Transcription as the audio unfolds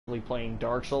playing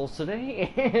Dark Souls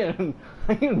today, and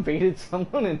I invaded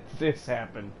someone and this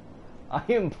happened. I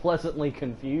am pleasantly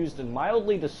confused and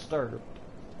mildly disturbed.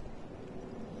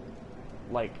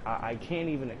 Like, I can't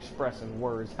even express in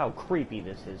words how creepy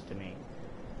this is to me.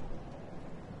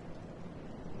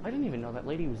 I didn't even know that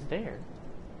lady was there.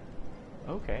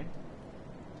 Okay.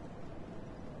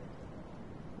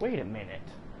 Wait a minute.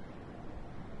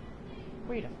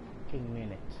 Wait a fucking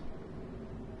minute.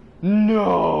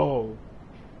 No!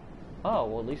 Oh,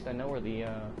 well, at least I know where the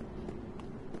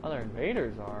other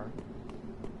invaders are.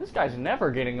 This guy's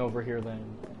never getting over here then.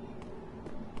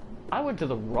 I went to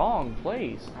the wrong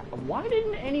place. Why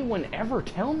didn't anyone ever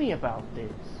tell me about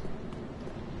this?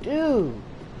 Dude.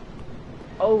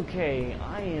 Okay,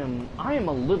 I am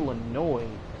a little annoyed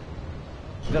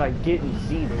that I didn't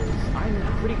see this.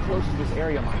 I'm pretty close to this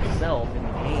area myself in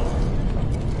the game.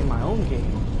 In my own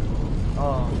game.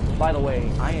 By the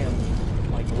way, I am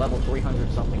like level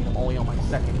 300 something. I'm only on my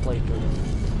second playthrough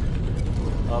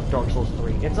of Dark Souls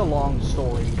 3. It's a long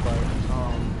story, but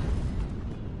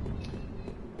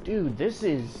dude, this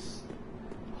is...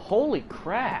 Holy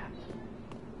crap.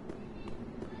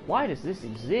 Why does this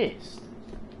exist?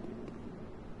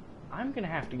 I'm gonna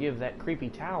have to give that creepy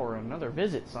tower another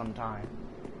visit sometime.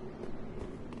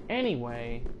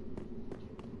 Anyway...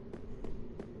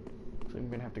 So I'm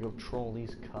gonna have to go troll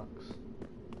these cucks.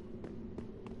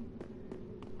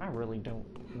 I really don't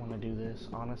want to do this,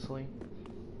 honestly.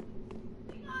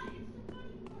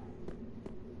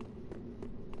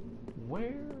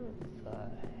 Where the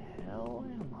hell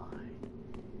am I?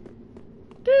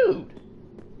 Dude!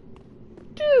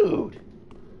 Dude!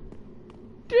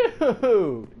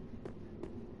 Dude!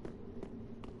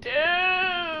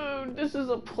 Dude! This is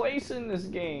a place in this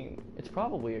game. It's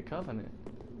probably a covenant.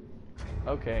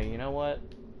 Okay, you know what?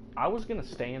 I was gonna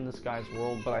stay in this guy's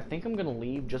world, but I think I'm gonna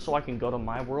leave just so I can go to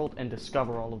my world and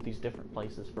discover all of these different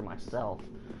places for myself.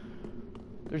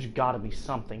 There's gotta be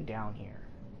something down here.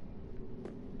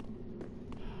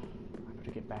 I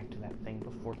better get back to that thing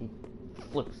before he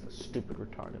flips the stupid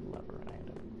retarded lever and I end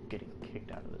up getting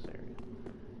kicked out of this area.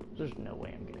 There's no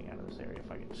way I'm getting out of this area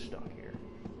if I get stuck here.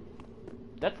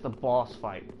 That's the boss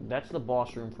fight. That's the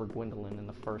boss room for Gwendolyn in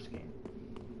the first game.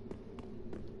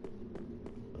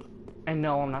 And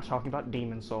no, I'm not talking about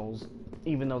Demon Souls,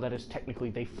 even though that is technically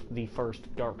the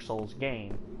first Dark Souls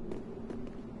game.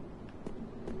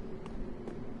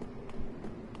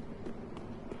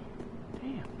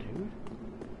 Damn, dude.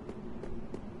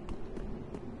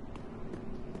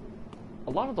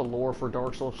 A lot of the lore for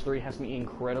Dark Souls 3 has me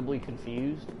incredibly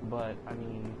confused, but, I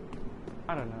mean,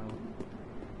 I don't know.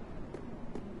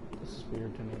 This is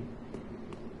weird to me.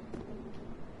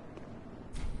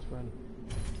 Let's run.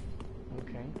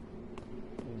 Okay.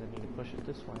 Means I need to push it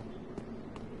this way.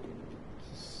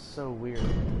 This is so weird.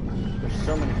 There's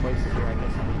so many places here I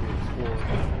guess I need to explore.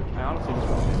 I honestly just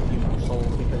want to get a few more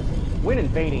souls because when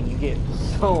invading you get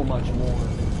so much more.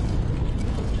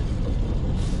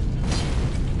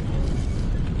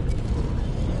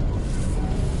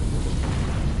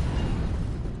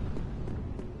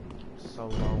 So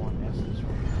low on essence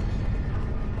right now.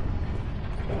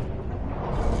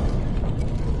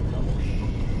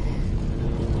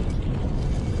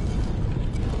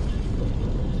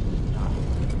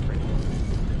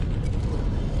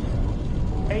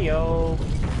 Hey yo!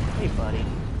 Hey buddy.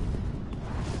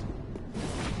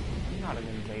 You're not an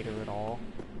invader at all.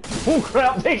 Oh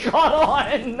crap, they caught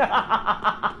on!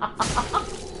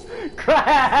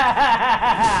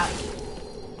 Crap!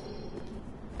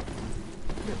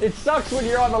 It sucks when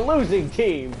you're on the losing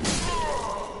team!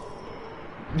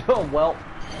 Oh well.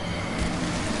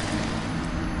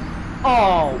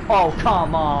 Oh,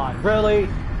 come on, really?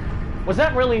 Was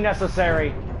that really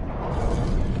necessary?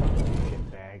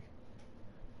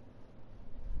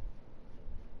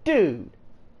 Dude!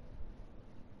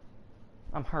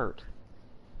 I'm hurt.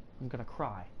 I'm gonna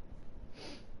cry.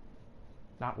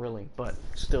 Not really, but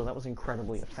still, that was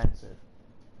incredibly offensive.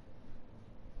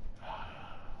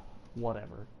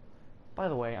 Whatever. By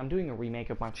the way, I'm doing a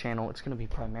remake of my channel. It's gonna be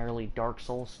primarily Dark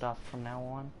Souls stuff from now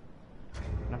on.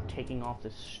 And I'm taking off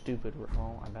this stupid...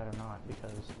 Well, I better not,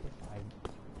 because if I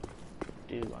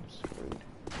do, I'm screwed.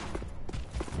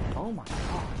 Oh my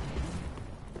god.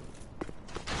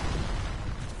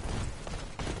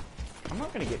 I'm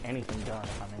not gonna get anything done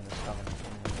if I'm in this covenant.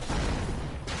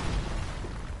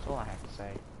 That's all I have to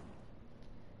say.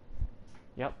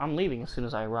 Yep, I'm leaving as soon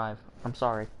as I arrive. I'm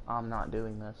sorry. I'm not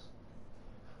doing this.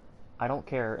 I don't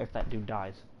care if that dude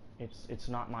dies. It's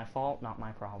not my fault, not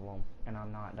my problem. And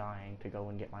I'm not dying to go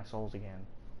and get my souls again.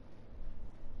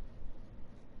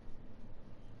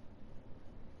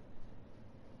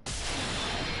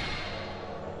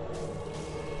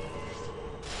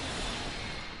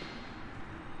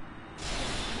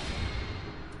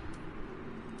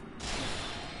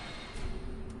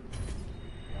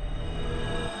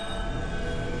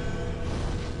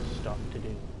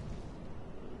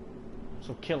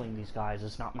 So killing these guys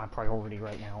is not my priority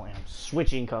right now, and I'm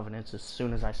switching covenants as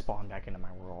soon as I spawn back into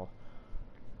my world.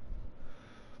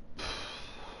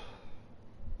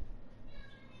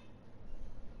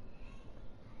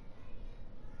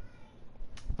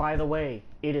 By the way,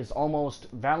 it is almost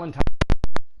Valentine's.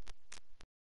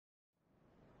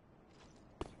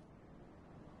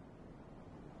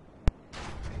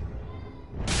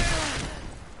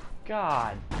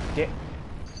 God damn.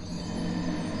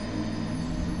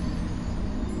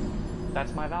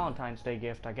 That's my Valentine's Day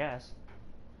gift, I guess.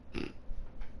 Fucking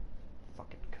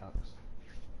cucks.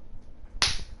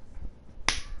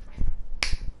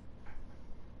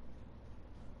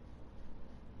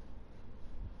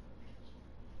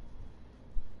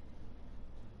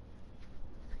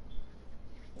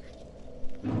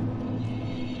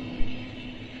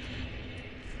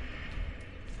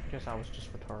 I guess I was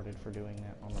just retarded for doing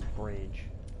that on the bridge.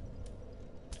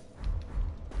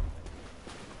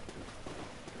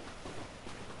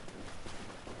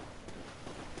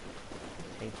 I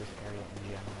hate this area in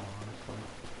general, honestly.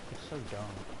 It's so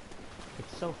dumb.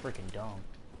 It's so freaking dumb.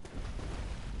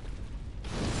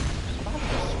 I'm about to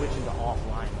just switch into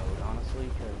offline mode, honestly,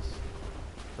 because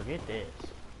forget this.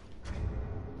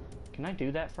 Can I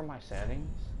do that from my settings?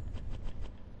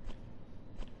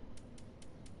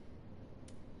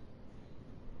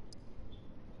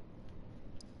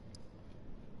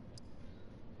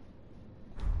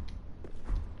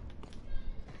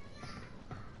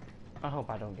 I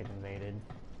hope I don't get invaded.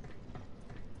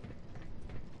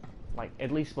 Like,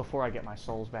 at least before I get my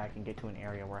souls back and get to an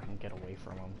area where I can get away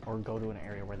from them. Or go to an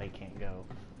area where they can't go.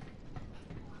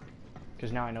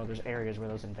 Because now I know there's areas where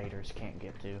those invaders can't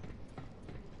get to.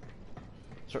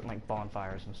 Certain, like,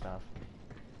 bonfires and stuff.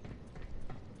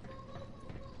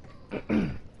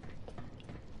 I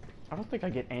don't think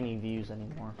I get any views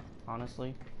anymore,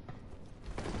 honestly.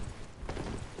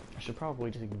 I should probably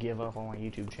just give up on my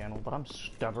YouTube channel, but I'm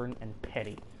stubborn and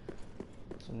petty.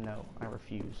 So no, I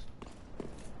refuse.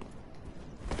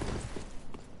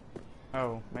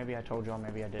 Oh, maybe I told y'all,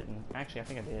 maybe I didn't. Actually, I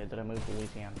think I did. Did I move to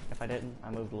Louisiana? If I didn't,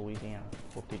 I moved to Louisiana.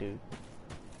 Whoop-de-doo.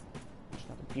 It's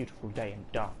another beautiful day in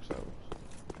Dark Souls.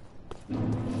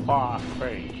 Far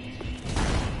face.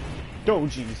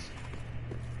 Dojis.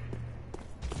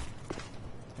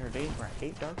 There are days where I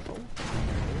hate Dark Souls. And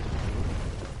there are days where I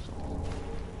love Dark Souls.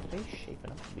 Today's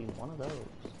shaping up to be one of those.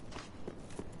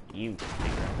 You can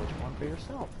figure out which one for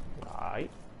yourself, right?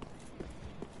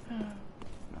 I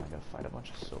gotta fight a bunch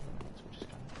of silver knights, which is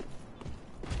kind of...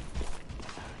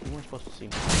 You weren't supposed to see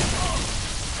me.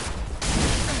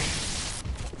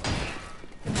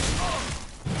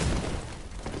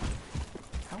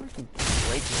 How are you breaking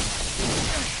my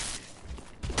shield?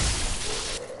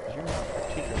 Because you're not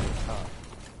particularly tough.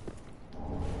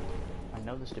 I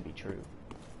know this to be true.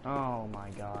 Oh my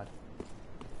god.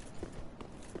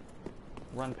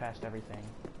 Run past everything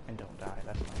and don't die.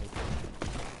 That's my new thing.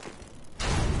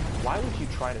 Why would you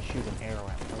try to shoot an arrow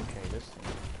at me? Okay, this thing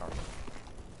is retarded.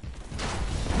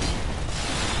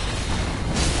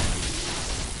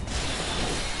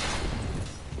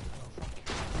 Oh, fuck.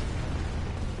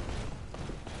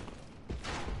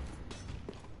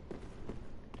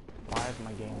 Why is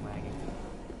my game lagging?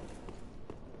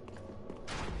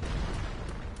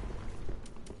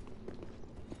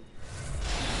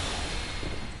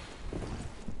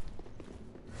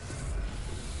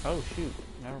 Oh, shoot.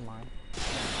 Never mind.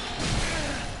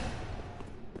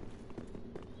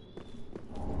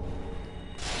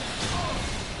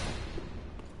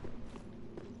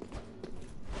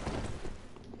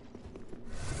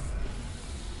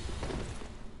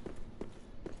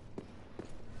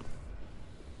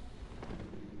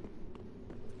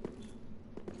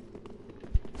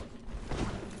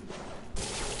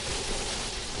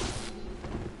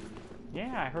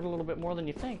 Yeah, I heard a little bit more than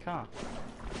you think, huh?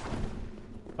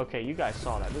 Okay, you guys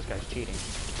saw that. This guy's cheating.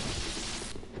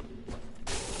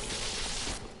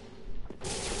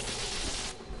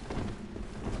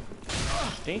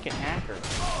 Stinking hacker.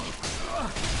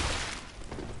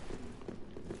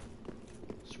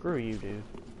 Screw you, dude.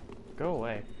 Go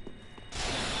away.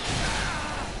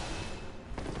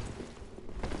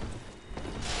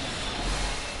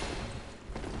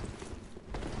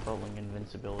 Rolling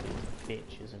invincibility is a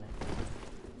bitch, isn't it?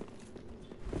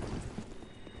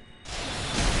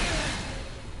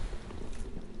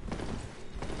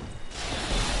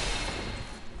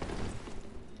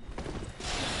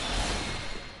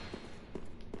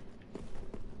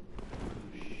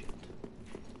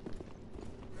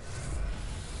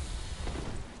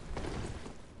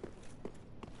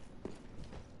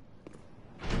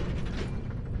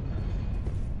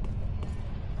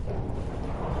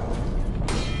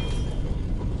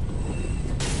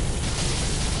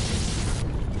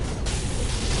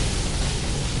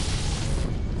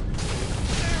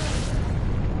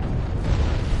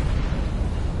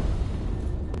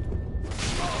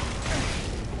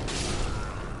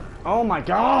 Oh my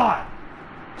god!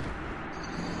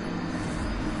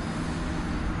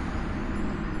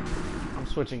 I'm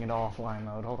switching it to offline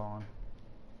mode, hold on.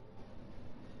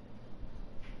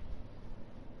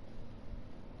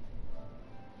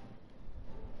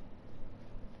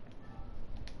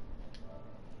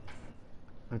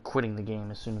 I'm quitting the game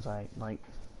as soon as I, like...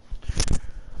 This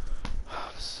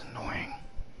is annoying.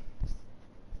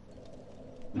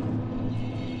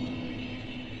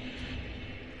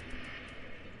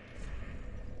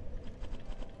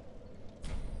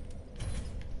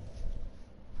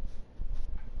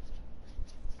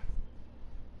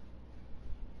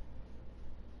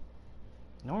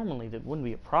 Normally that wouldn't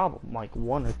be a problem, like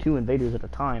 1 or 2 invaders at a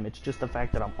time. It's just the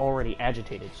fact that I'm already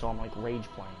agitated, so I'm like rage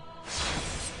playing.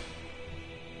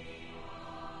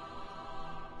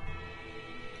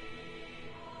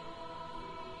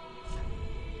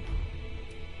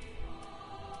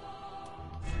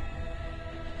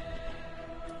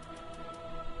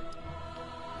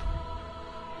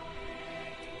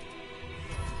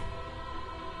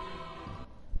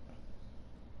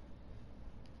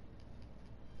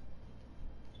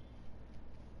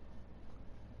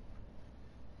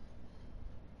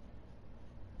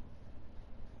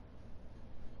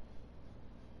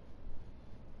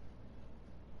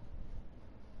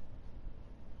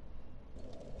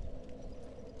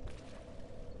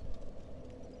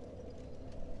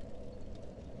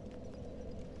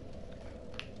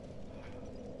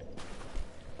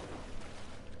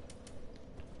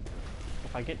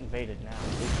 If I get invaded now,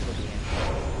 at least it'll be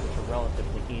which are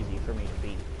relatively easy for me to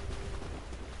beat.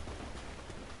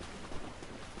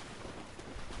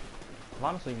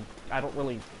 Honestly, I don't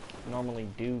really normally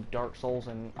do Dark Souls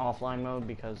in offline mode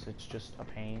because it's just a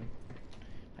pain.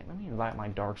 Like, let me invite my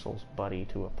Dark Souls buddy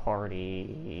to a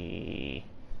party.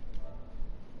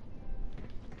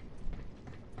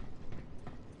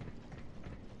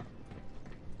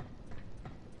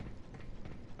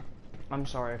 I'm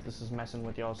sorry if this is messing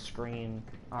with y'all's screen.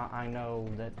 I know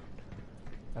that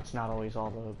that's not always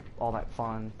all that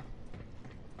fun.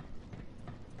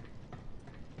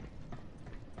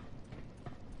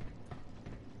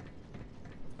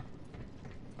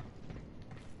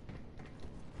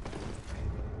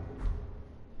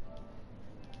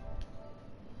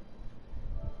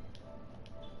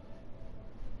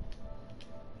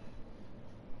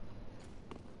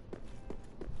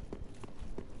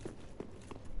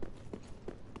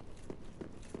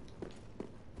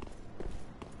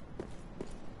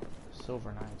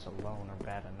 Silver Knights alone are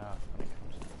bad enough when it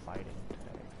comes to fighting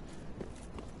today.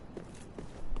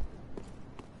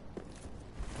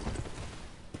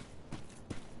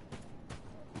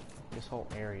 This whole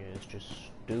area is just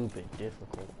stupid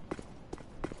difficult.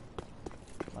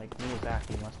 Like,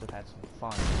 Miyazaki must have had some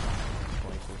fun in this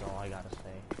place is all I gotta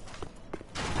say.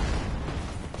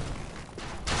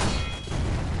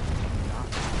 I'm not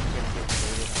gonna get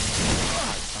traded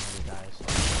on some of you guys.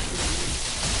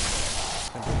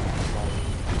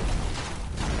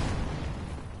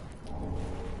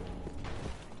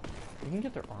 You can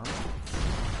get their armor?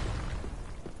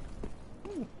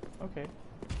 Okay.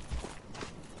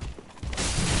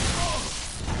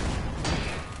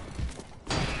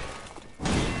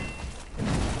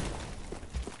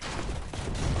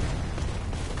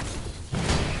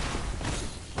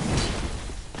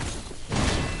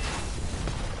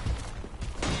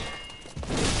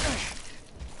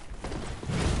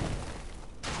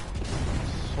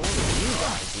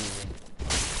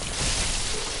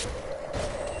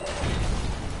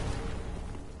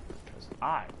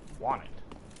 I want it.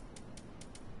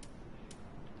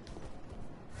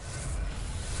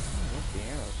 What's the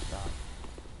arrow stop?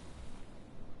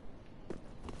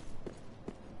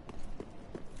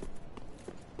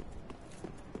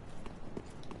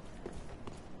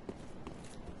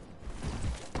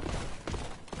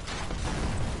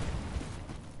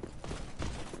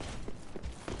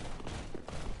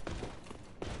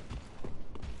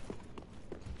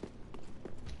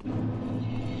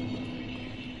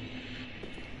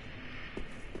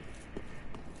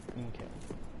 Okay.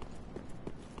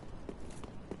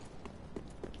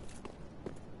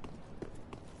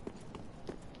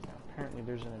 Now, apparently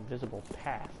there's an invisible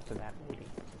path to that lady.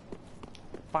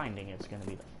 Finding it's going to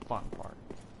be the fun part.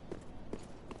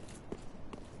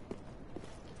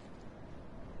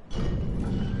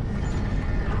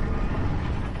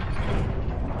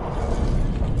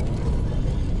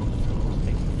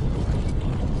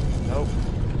 Nope.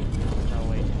 No,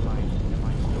 wait, am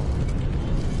I still...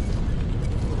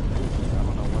 I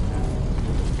don't know what happened.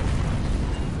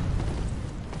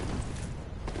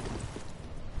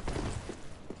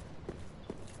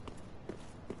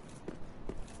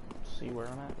 See where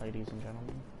I'm at, ladies and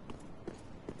gentlemen.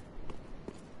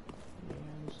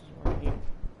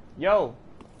 Yo!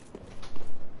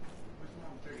 Where's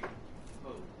mom 30? Oh,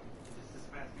 is this the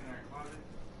Sebastian in our closet?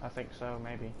 I think so,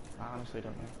 maybe. I honestly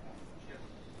don't know.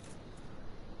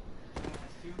 She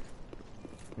has two?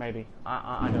 Maybe.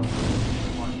 I don't.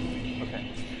 Okay.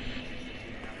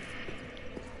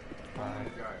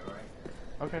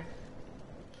 Okay.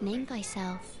 Name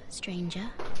thyself, stranger.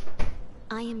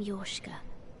 I am Yorshka.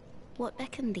 What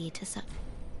beckoned thee to such?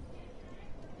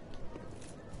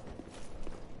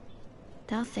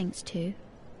 Thou thinkst too.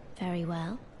 Very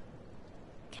well.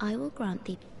 I will grant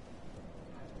thee.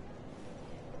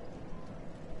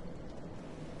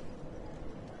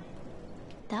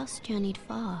 Thou'st journeyed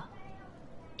far.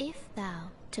 If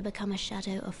thou to become a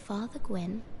shadow of Father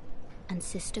Gwyn and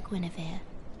Sister Guinevere,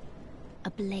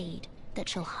 a blade that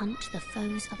shall hunt the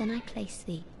foes, then I place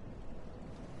thee.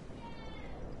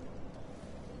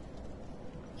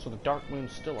 So the Dark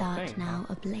Moon's still a Thou thing, art now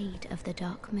huh? a blade of the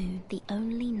Dark Moon, the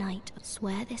only knight.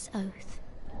 Swear this oath.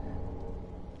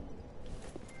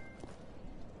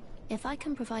 If I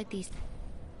can provide these...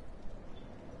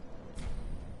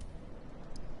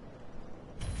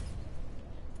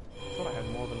 I thought I had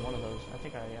more than one of those. I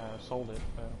think I sold it.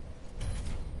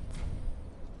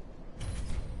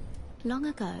 Long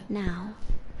ago, now,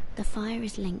 the fire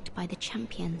is linked by the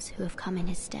champions who have come in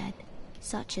his stead.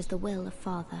 Such is the will of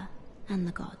Father and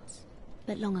the gods.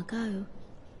 But long ago,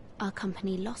 our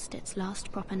company lost its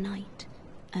last proper knight.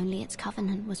 Only its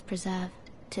covenant was preserved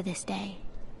to this day.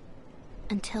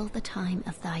 Until the time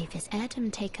of thy visit.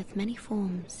 Heirdom taketh many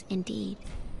forms, indeed.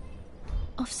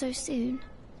 Off so soon?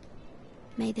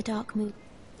 May the dark moon...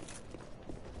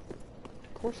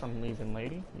 Of course I'm leaving,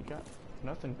 lady. You got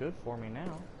nothing good for me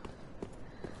now.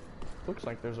 Looks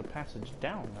like there's a passage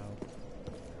down, though.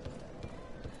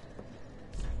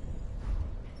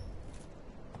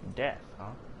 Death,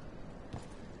 huh?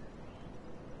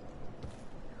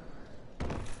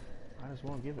 Might as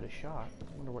well give it a shot.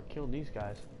 Wonder what killed these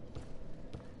guys.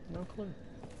 No clue.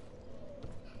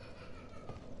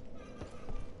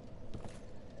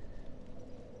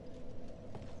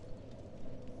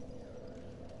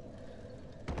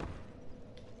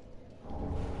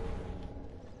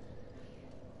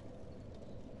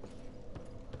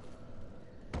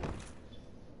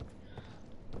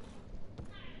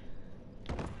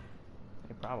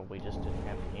 Probably just didn't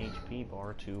have the HP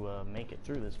bar to make it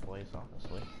through this place,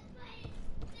 honestly.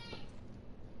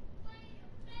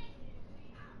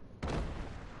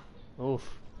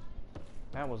 Oof.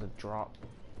 That was a drop.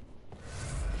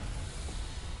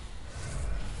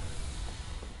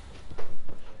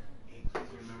 Hey, please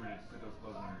remember to put those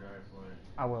clothes in the dryer for her.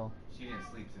 I will. She didn't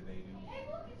sleep today, dude.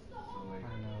 So, like, I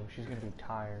know, she's gonna be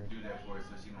tired. do that for her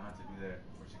so she don't have to do that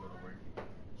before she go to work.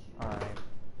 Alright.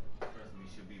 Trust me,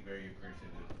 she'll be very appreciative.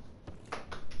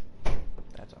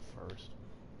 That's a first.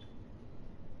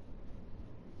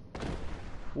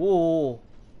 Whoa!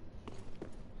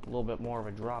 A little bit more of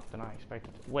a drop than I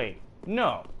expected. Wait.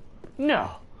 No!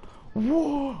 No!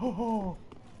 Whoa!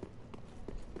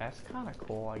 That's kind of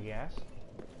cool, I guess.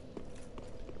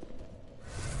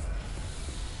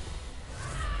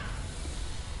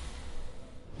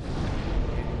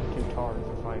 Two tars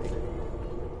are fighting.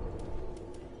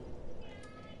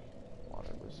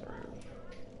 Water reserve.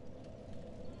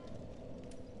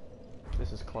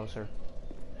 This is closer.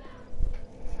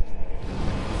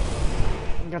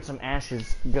 Got some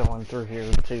ashes going through here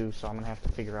too, so I'm gonna have to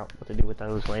figure out what to do with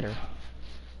those later.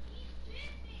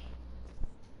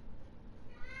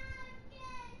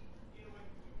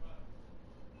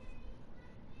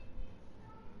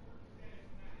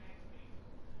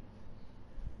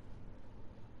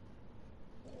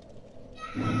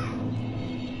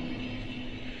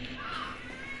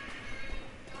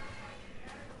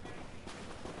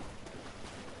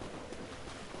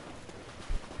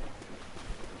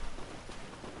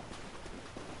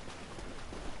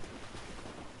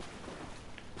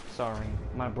 Sorry,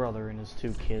 my brother and his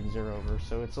two kids are over,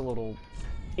 so it's a little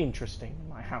interesting in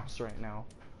my house right now.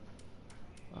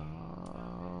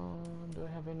 Do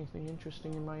I have anything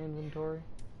interesting in my inventory?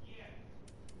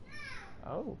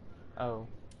 Oh. Oh.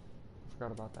 I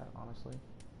forgot about that, honestly.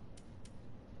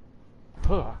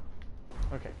 Huh.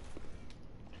 Okay.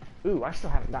 Ooh, I still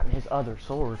haven't gotten his other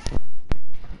sword.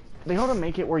 They ought to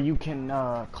make it where you can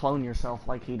clone yourself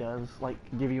like he does. Like,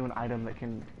 give you an item that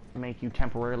can make you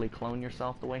temporarily clone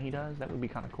yourself the way he does. That would be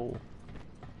kind of cool.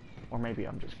 Or maybe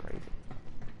I'm just crazy.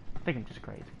 I think I'm just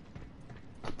crazy.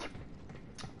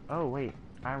 Oh, wait.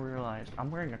 I realized I'm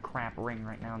wearing a crap ring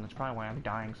right now, and that's probably why I'm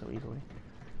dying so easily.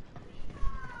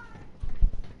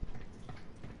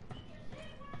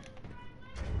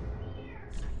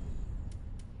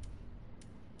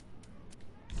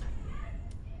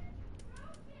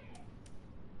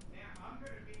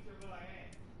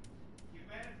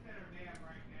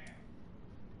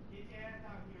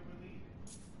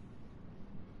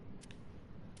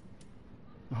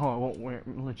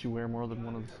 won't let you wear more than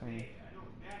one of the same.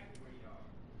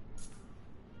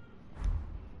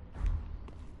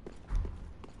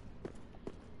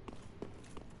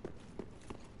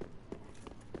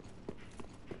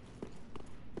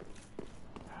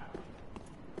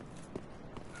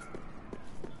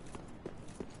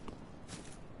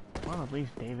 Well, at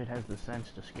least David has the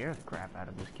sense to scare the crap out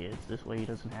of his kids. This way he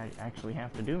doesn't actually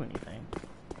have to do anything.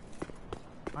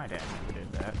 My dad never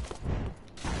did that.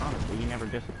 Honestly, he never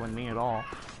disciplined me at all.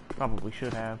 Probably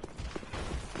should have.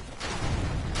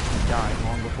 He died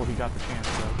long before he got the chance,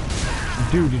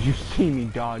 though. Dude, did you see me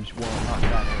dodge? Well, not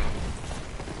that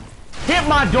area. Hit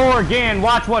my door again!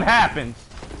 Watch what happens!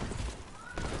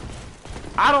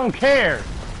 I don't care!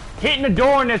 Hitting the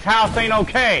door in this house ain't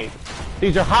okay!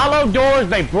 These are hollow doors,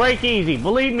 they break easy.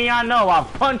 Believe me, I know.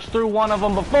 I've punched through one of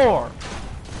them before.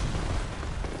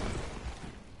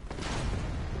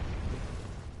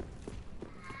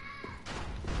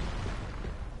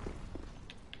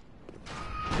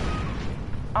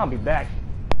 I'll be back.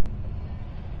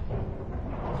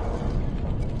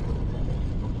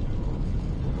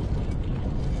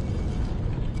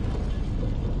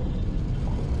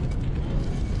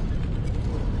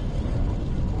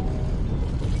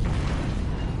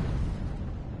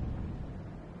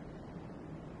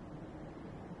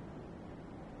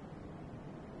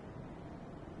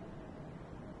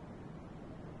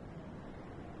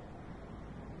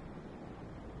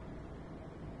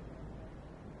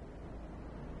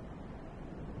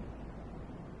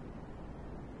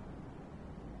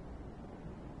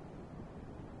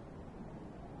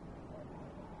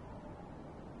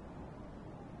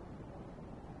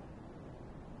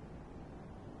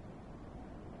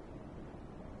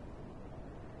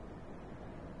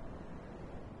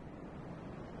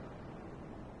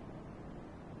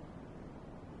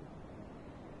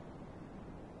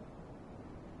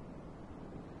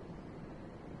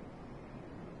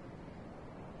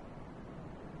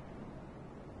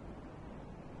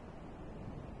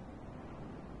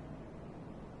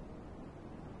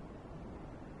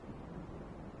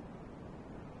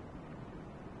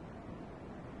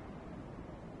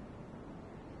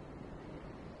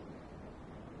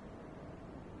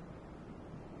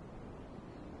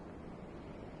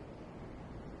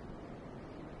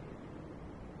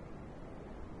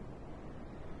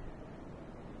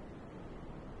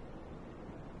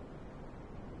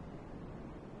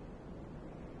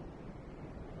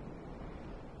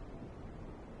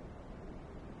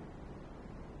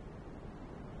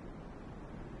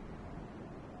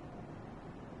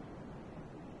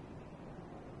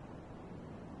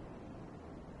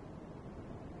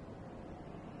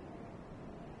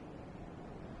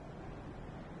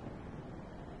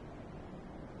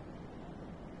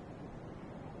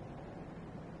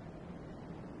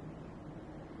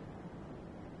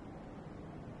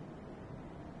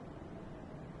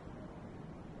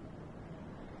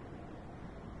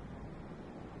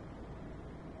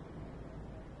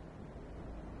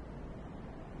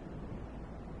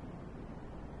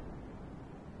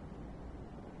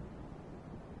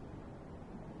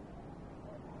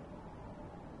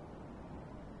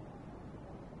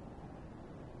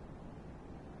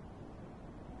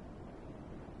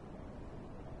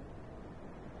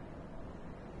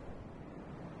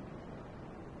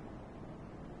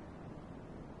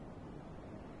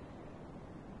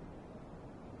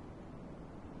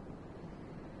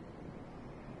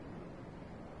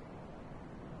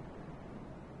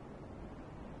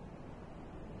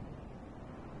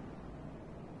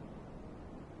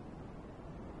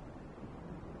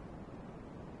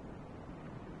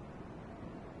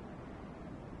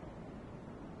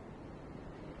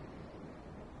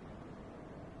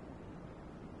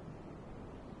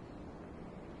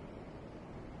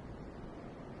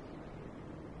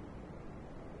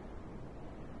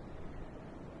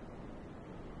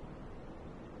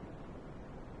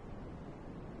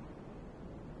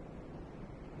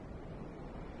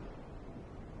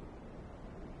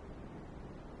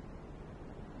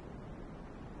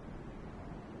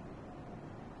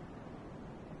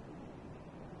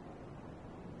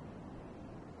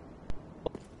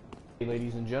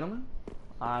 Ladies and gentlemen,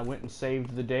 I went and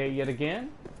saved the day yet again.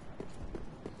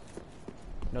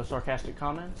 No sarcastic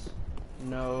comments.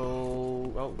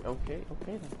 No. Oh, okay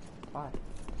then. Bye.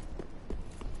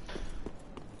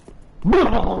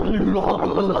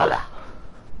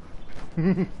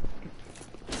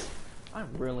 I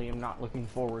really am not looking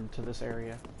forward to this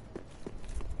area.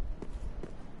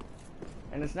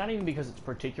 And it's not even because it's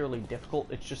particularly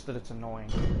difficult, it's just that it's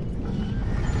annoying.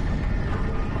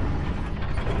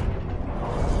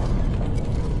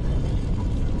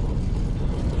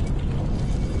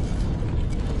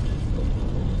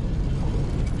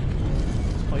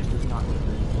 not good.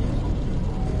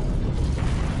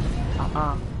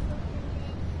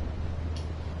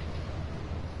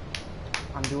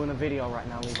 I'm doing a video right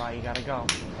now, Levi. You gotta go,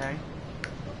 okay?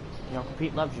 Your Uncle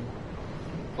Pete loves you.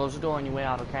 Close the door on your way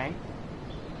out, okay?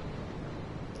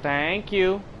 Thank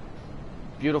you.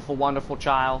 Beautiful, wonderful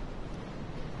child.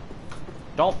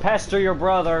 Don't pester your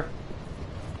brother.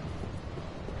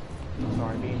 I'm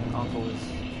sorry, being an uncle is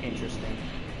interesting.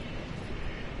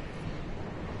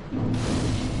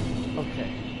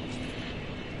 Okay.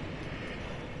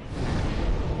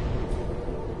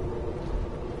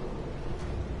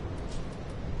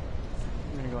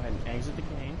 I'm gonna go ahead and exit the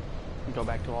game and go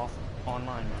back to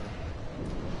online mode.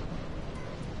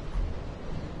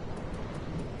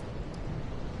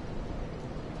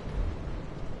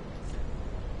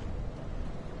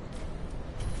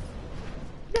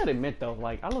 I gotta admit though,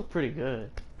 like, I look pretty good.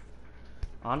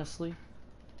 Honestly.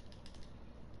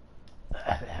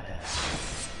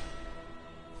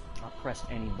 I'll press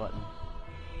any button.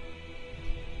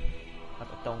 About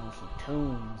to throw in some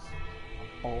tunes,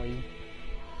 my boy.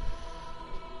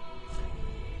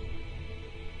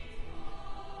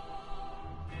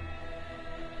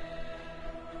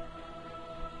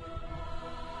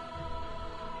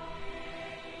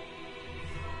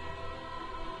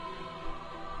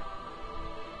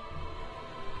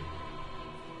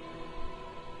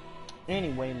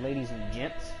 Anyway, ladies and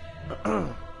gents,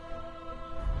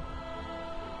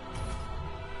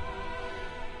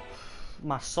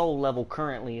 my soul level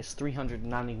currently is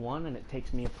 391, and it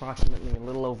takes me approximately a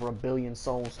little over 1 billion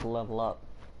souls to level up.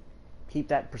 Keep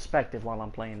that in perspective while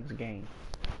I'm playing this game.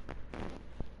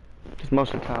 Because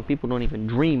most of the time, people don't even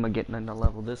dream of getting into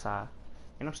level this high.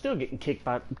 And I'm still getting kicked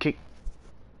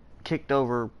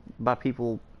over by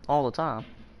people all the time.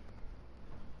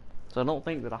 So I don't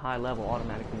think that a high level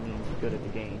automatically means you're good at the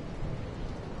game.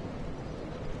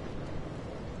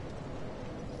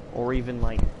 Or even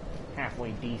like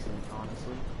halfway decent,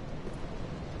 honestly.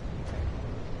 Okay.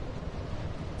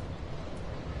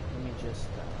 Let me just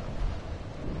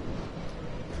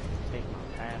take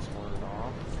my password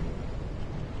off.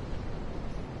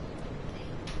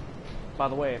 By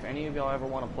the way, if any of y'all ever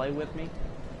want to play with me,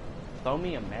 throw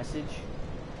me a message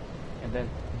and then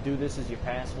do this as your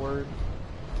password.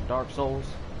 Dark Souls.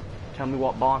 Tell me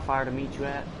what bonfire to meet you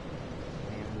at,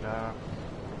 and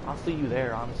I'll see you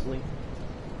there, honestly,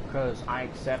 because I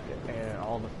accept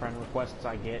all the friend requests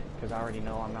I get, because I already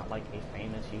know I'm not like a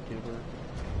famous YouTuber.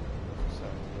 So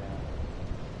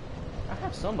yeah, I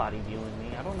have somebody viewing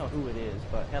me. I don't know who it is,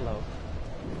 but hello,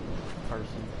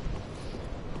 person.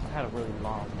 I had a really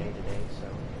long day today, so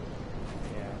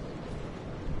yeah.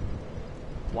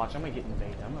 Watch, I'm gonna get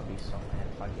invaded. I'm gonna be so mad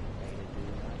if I get invaded,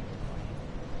 dude.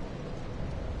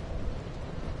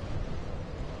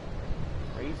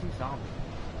 Crazy zombie.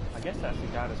 I guess that's the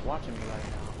guy that's watching me right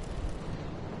now.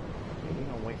 Yeah, we're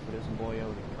gonna wait for this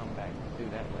boyo to come back through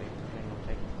that way. Then we'll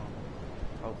take him home.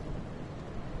 Hopefully.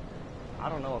 I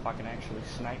don't know if I can actually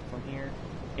snipe from here.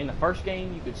 In the first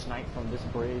game, you could snipe from this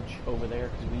bridge over there,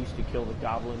 because we used to kill the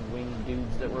goblin wing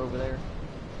dudes that were over there.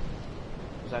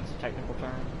 Because that's a technical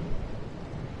term.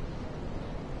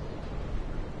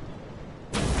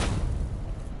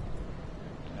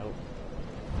 Nope.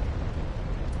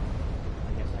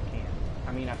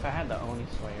 I mean, if I had the Oni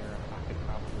Slayer, I could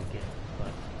probably get it,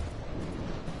 but...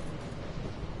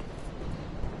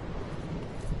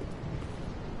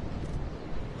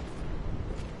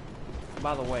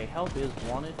 By the way, help is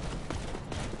wanted.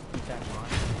 Keep that in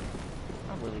mind.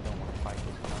 I really don't want to fight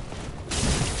this guy.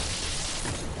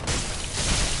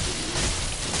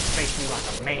 Face me like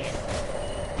a man!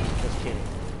 Just kidding.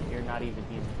 You're not even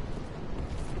human.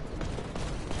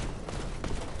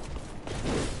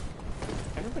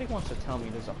 Everybody wants to tell me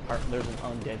there's an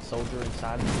undead soldier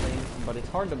inside this thing, but it's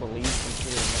hard to believe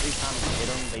considering every time you hit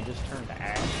them, they just turn to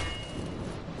ash.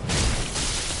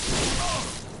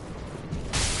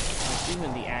 Like,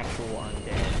 even the actual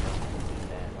undead don't do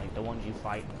that, like the ones you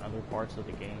fight in other parts of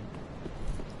the game.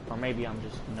 Or maybe I'm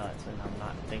just nuts and I'm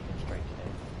not thinking straight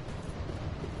today.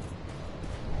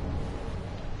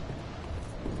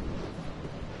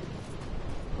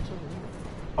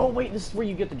 Oh wait, this is where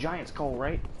you get the giant skull,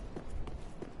 right?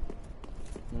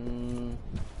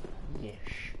 Yes.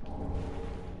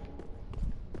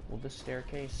 Will this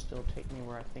staircase still take me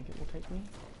where I think it will take me?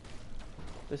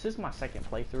 This is my second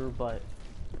playthrough, but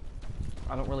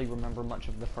I don't really remember much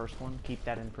of the first one. Keep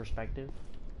that in perspective.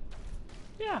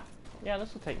 Yeah,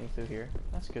 this will take me through here.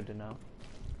 That's good to know,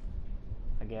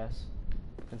 I guess.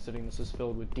 Considering this is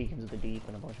filled with Deacons of the Deep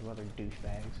and a bunch of other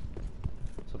douchebags.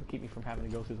 So to keep me from having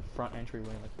to go through the front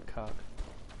entryway like a cuck.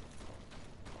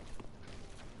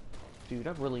 Dude,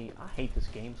 I hate this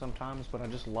game sometimes, but I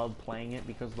just love playing it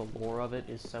because the lore of it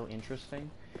is so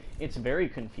interesting. It's very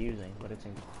confusing, but it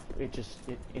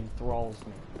enthralls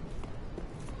me.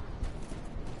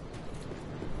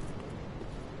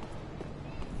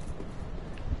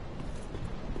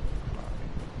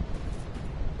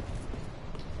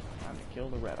 Time to kill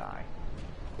the red eye.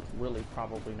 Really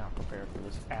probably not prepared for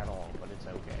this at all, but it's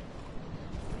okay.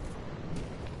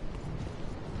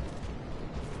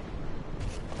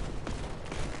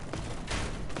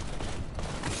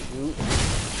 Shoot.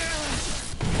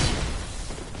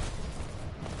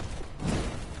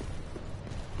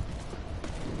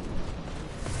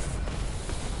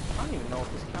 I don't even know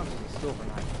if this counts as a silver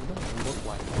knife, because it doesn't look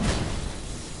like one.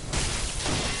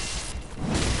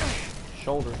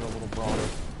 Shoulders are a little broader.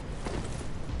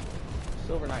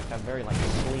 Silver knights have very like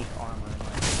sleek armor.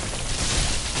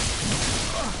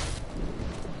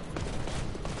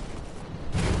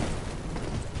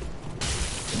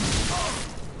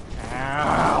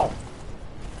 Ow!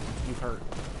 You hurt.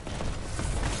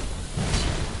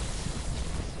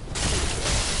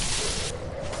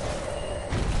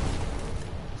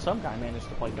 Some guy managed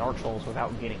to play Dark Souls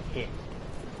without getting hit,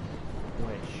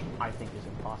 which I think is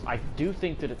impossible. I do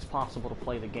think that it's possible to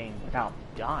play the game without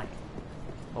dying,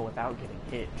 but without getting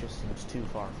hit just seems too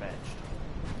far-fetched.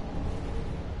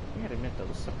 You gotta admit though,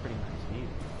 this is a pretty nice view.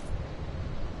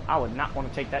 I would not want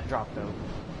to take that drop though.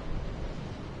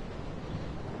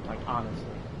 Like, honestly.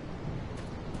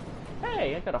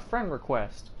 Hey, I got a friend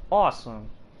request. Awesome.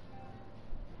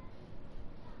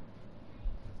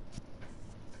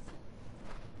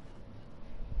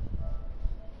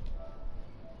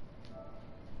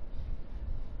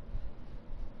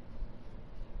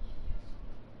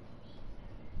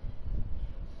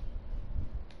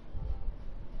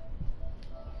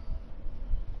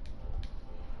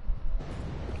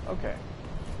 Okay.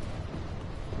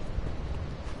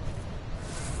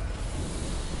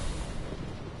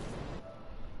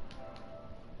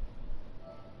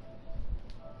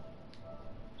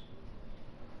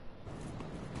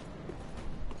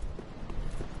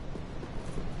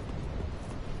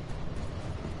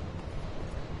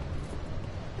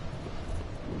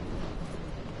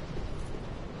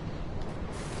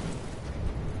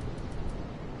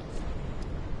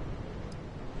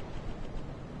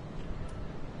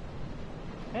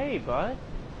 Hey, bud.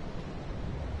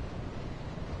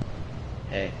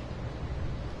 Hey.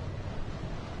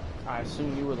 I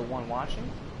assume you were the one watching?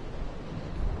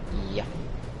 Yeah.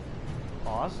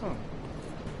 Awesome.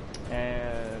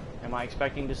 Am I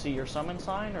expecting to see your summon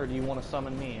sign, or do you want to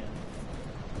summon me in?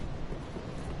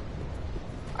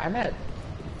 I'm at...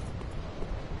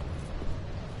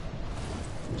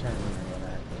 I'm trying to remember what I'm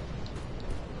at.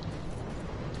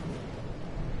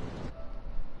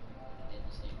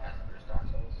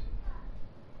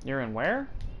 You're in where?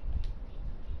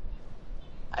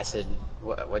 I said,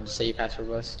 what'd you say your password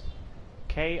was?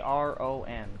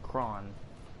 K-R-O-N, Kron.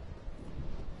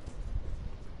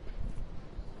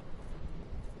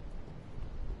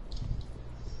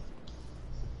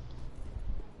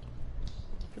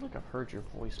 I feel like I've heard your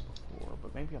voice before,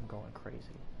 but maybe I'm going crazy.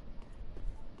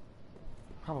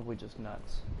 Probably just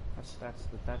nuts. That's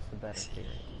the better theory.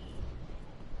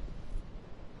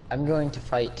 I'm going to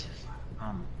fight...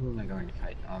 who am I going to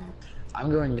fight? I'm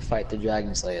going to fight the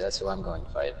Dragon Slayer, that's who I'm going to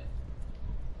fight.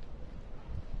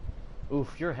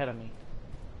 Oof, you're ahead of me.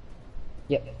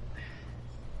 Yep.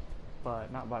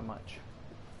 But not by much.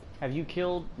 Have you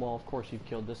killed... Well, of course you've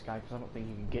killed this guy, because I don't think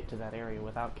you can get to that area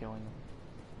without killing him.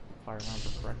 If I remember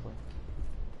correctly.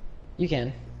 You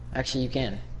can. Actually, you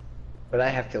can. But I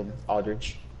have killed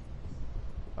Aldridge.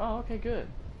 Oh, okay, good.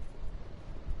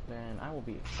 Then I will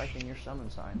be expecting your summon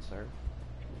sign, sir.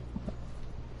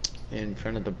 In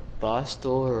front of the boss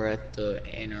door or at the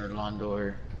Anor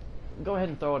Londo? Go ahead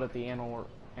and throw it at the Anor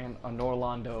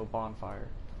Londo bonfire.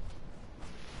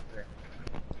 Okay.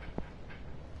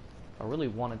 If I really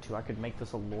wanted to, I could make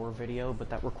this a lore video, but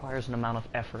that requires an amount of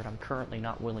effort I'm currently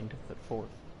not willing to put forth.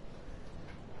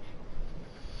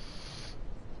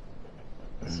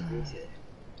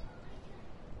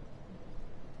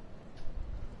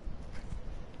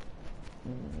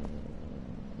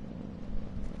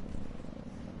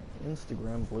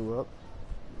 Instagram blew up.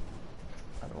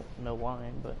 I don't know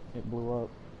why, but it blew up.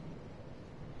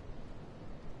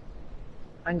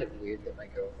 I find it weird that my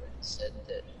girlfriend said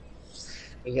that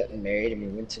we got married and we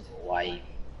went to Hawaii.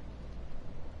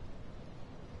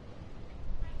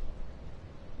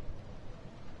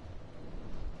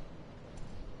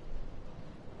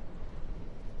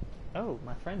 Oh,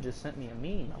 my friend just sent me a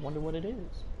meme. I wonder what it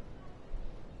is.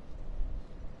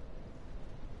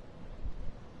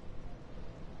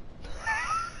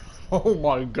 Oh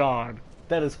my god.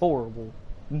 That is horrible.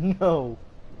 No.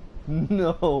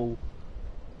 No.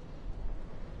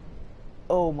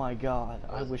 Oh my god.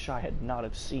 I wish I had not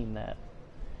have seen that.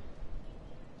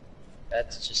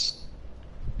 That's just...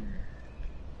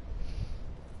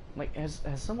 Like, has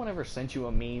someone ever sent you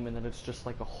a meme and then it's just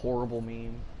like a horrible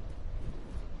meme?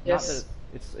 Yes. Not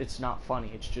that it's not funny,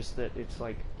 it's just that it's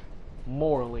like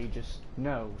morally just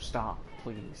no, stop,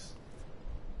 please.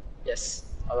 Yes,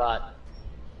 a lot.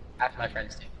 Half my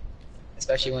friends do.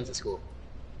 Especially ones at school.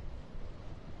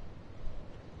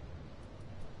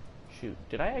 Shoot,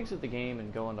 did I exit the game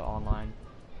and go into online?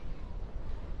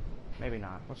 Maybe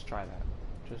not. Let's try that.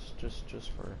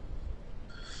 Just for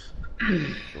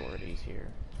shorties here.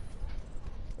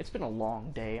 It's been a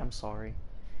long day, I'm sorry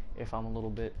if I'm a little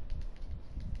bit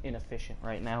inefficient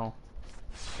right now.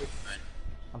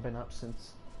 I've been up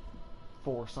since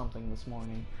 4 something this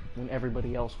morning when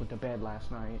everybody else went to bed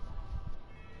last night.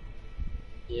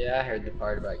 Yeah, I heard the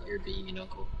part about your being an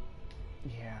uncle.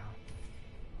 Yeah.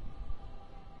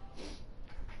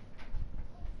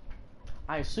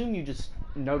 I assume you just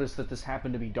noticed that this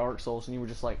happened to be Dark Souls and you were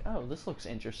just like, oh, this looks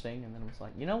interesting, and then it was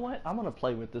like, you know what? I'm gonna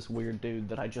play with this weird dude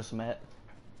that I just met.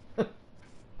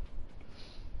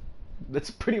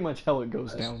 That's pretty much how it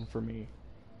goes down for me.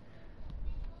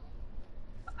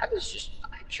 I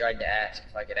tried to ask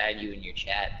if I could add you in your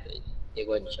chat, but it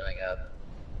wasn't showing up.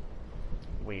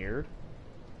 Weird.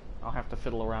 I'll have to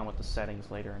fiddle around with the settings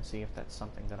later and see if that's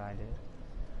something that I did.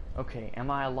 Okay,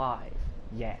 am I alive?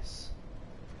 Yes.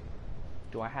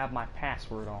 Do I have my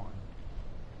password on?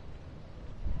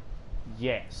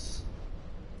 Yes.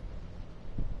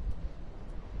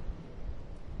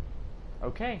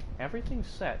 Okay, everything's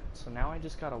set, so now I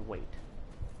just gotta wait.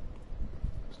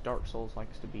 Dark Souls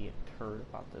likes to be a turd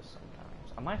about this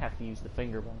sometimes. I might have to use the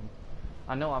finger button.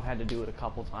 I know I've had to do it a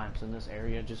couple times in this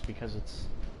area just because it's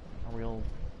a real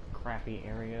crappy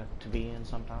area to be in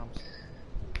sometimes.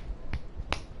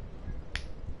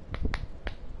 I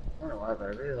don't know why, but I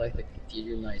really like the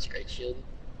Cathedral Knight's Great Shield.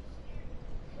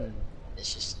 But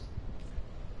it's just...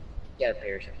 you gotta pay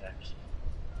her sometimes.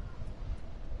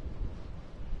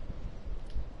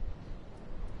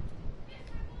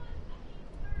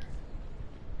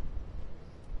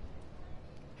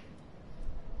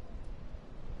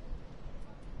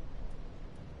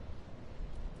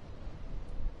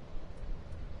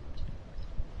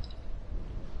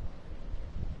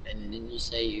 And didn't you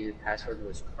say your password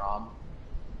was Krom?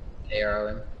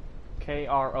 K-R-O-M?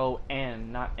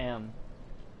 K-R-O-N, not M.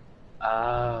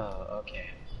 Oh,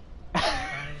 okay.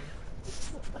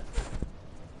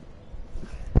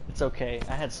 It's okay.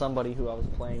 I had somebody who I was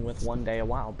playing with one day a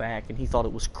while back, and he thought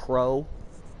it was Crow.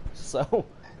 So,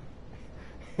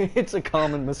 it's a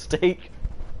common mistake,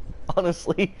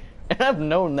 honestly. And I've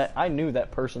known that, I knew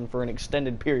that person for an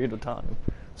extended period of time.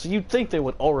 So you'd think they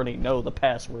would already know the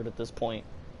password at this point.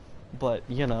 But,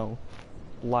 you know,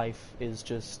 life is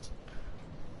just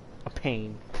a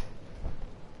pain.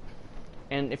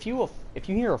 And if you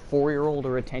hear a 4-year-old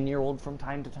or a 10-year-old from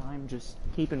time to time, just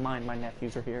keep in mind my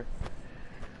nephews are here.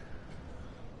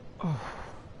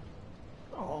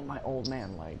 Oh, my old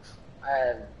man legs.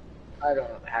 I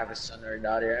don't have a son or a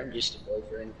daughter. I'm just a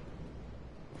boyfriend.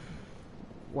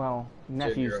 Well,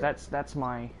 nephews, that's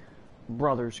my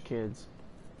brother's kids.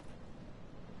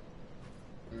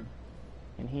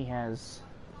 And he has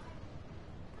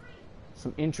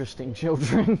some interesting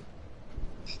children.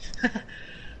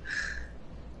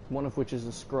 One of which is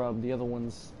a scrub, the other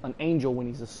one's an angel when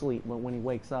he's asleep, but when he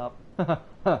wakes up,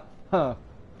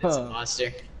 It's a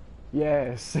monster.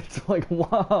 yes, it's like,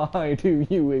 why do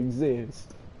you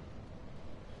exist?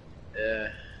 I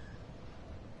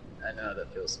know how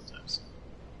that feels sometimes.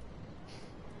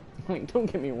 Like,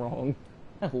 don't get me wrong,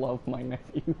 I love my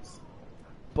nephews,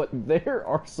 but there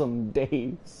are some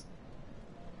days.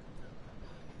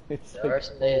 There are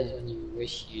some days when you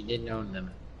wish you didn't own them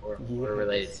or were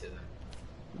related to them.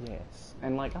 Yes,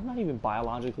 and like, I'm not even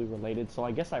biologically related, so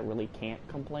I guess I really can't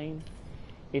complain.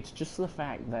 It's just the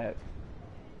fact that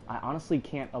I honestly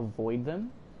can't avoid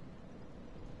them.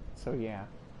 So yeah.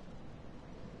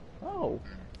 Oh,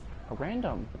 a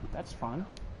random. That's fun.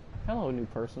 Hello, new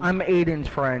person. I'm Aiden's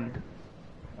friend.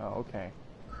 Oh, okay.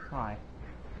 Hi.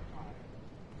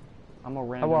 I'm a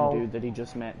random Hello. dude that he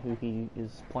just met who he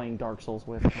is playing Dark Souls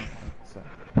with. So.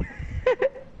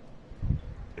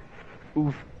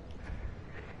 Oof.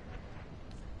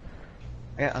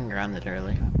 I got ungrounded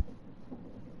early.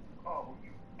 Oh, you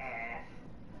ass.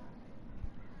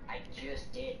 I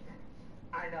just did.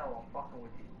 I know, I'm fucking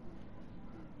with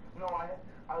you. No, I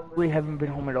literally haven't been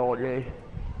home at all day.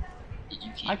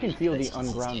 I can feel the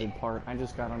ungrounded part. I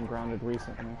just got ungrounded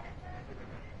recently.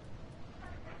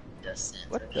 sense.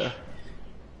 What Okay. the?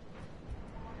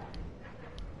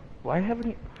 Why haven't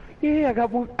you? Yeah, I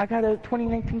got one. I got a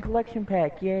 2019 collection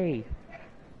pack. Yay!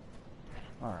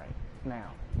 Alright,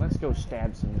 now, let's go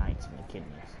stab some knights in the kidneys.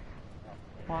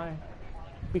 Why?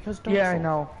 Because Dark Yeah, I Souls.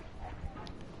 know.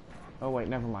 Oh wait,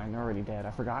 never mind, they're already dead,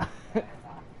 I forgot.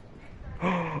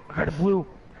 I got a blue.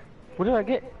 What did I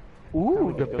get? Now Ooh,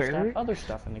 we the can go stab barrack. other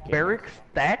stuff in the kidneys. Barrack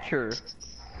Thatcher.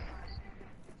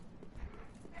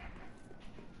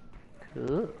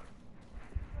 Cool.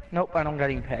 Nope, I don't got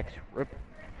any packs. Rip.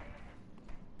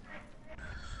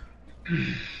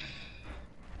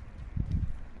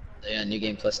 Yeah, new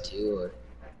game plus 2 or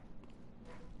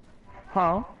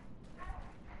Huh?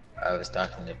 I was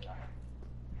talking to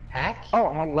Hack? Oh,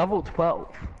 I'm on level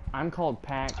 12. I'm called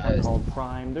Pack, I'm called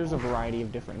Prime, there's a variety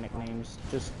of different nicknames,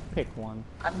 just pick one.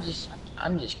 I'm just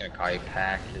gonna call you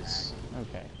Pack, cause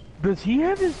Okay. Does he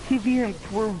have his TV in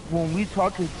where when we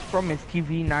talk it's from his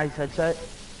TV, not his headset?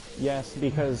 Yes,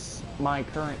 because my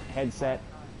current headset,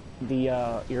 the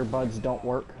earbuds don't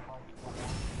work.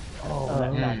 Oh,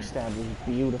 that backstab was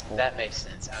beautiful. that makes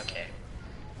sense. Okay.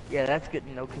 Yeah, that's good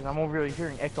to know, because I'm over here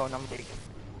hearing echo and I'm like,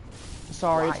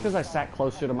 Sorry, it's why? because I sat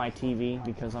closer to my TV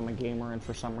because I'm a gamer and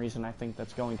for some reason I think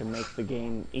that's going to make the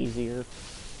game easier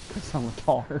because I'm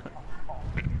taller.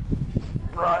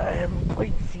 Bruh, I haven't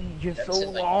played Siege in so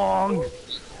Like, long. like,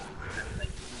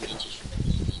 reaches from the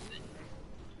TV,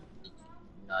 but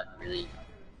not really.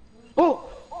 Oh,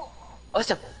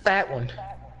 it's a fat one.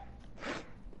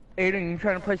 Aiden, you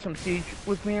trying to play some Siege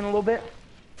with me in a little bit?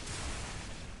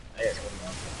 I guess one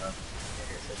more.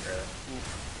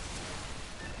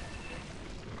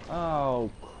 Oh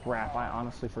crap, I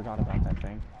honestly forgot about that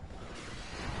thing.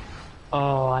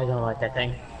 Oh, I don't like that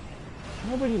thing.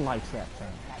 Nobody likes that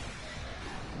thing.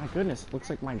 My goodness, it looks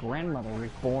like my grandmother was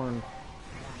born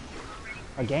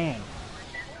again.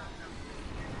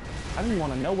 I don't even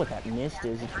want to know what that mist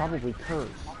is, it's probably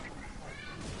cursed.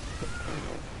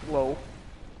 Low.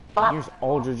 Here's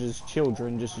Aldridge's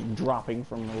children just dropping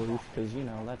from the roof, because, you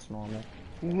know, that's normal.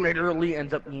 Literally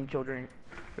ends up being children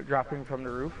dropping from the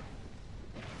roof.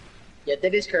 Yeah,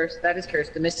 that is cursed. That is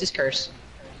cursed. The mist is cursed.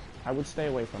 I would stay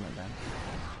away from it then.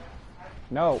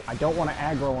 No, I don't want to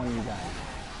aggro on you guys.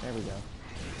 There we go.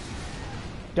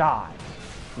 Die.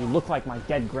 You look like my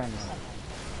dead grandmother.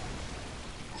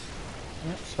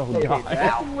 Yep, so Hey, die.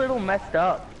 that's a little messed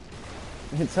up.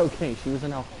 It's okay, she was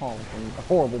an alcoholic and a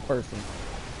horrible person.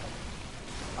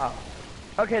 Oh.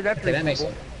 Okay, that's Okay, that reasonable. makes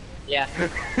sense. Yeah.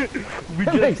 We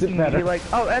That just makes it need better. to be like,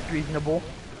 oh, that's reasonable.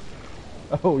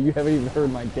 Oh, you haven't even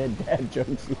heard my dead dad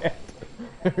jokes yet.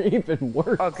 They're even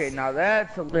worse. Okay, now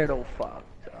that's a little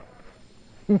fucked up.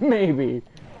 Maybe,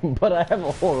 but I have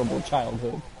a horrible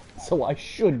childhood, so I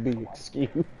should be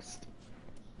excused.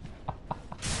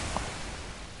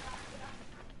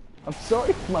 I'm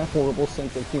sorry if my horrible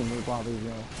sense of humor bothers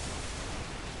you.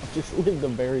 I've just lived a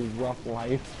very rough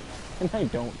life, and I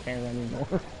don't care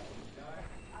anymore.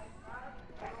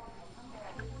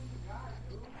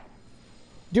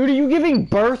 Dude, are you giving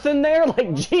birth in there? Like,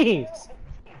 jeez!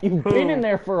 You've been in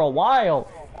there for a while.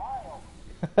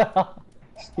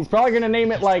 He's probably gonna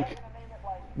name it, like,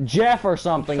 Jeff or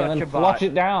something, and Such then a flush bot.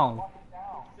 it down.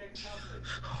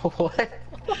 What?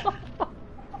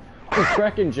 We're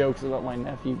cracking jokes about my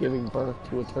nephew giving birth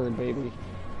to a turd baby.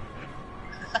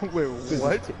 Wait,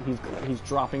 what? He's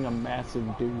dropping a massive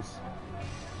deuce.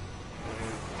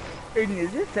 Aiden,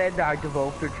 is it sad that I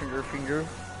developed a trigger finger?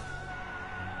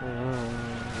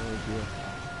 Oh, dear.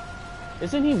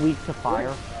 Isn't he weak to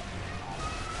fire?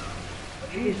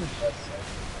 Jesus.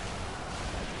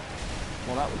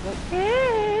 Well, that was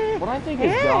it. What I think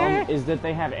is dumb is that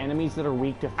they have enemies that are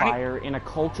weak to fire in a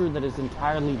culture that is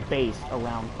entirely based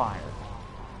around fire.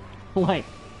 Like,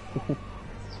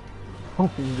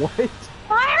 what?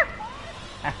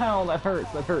 Ow, that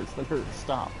hurts, that hurts, that hurts.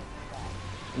 Stop.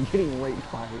 I'm getting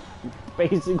raped by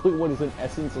basically what is in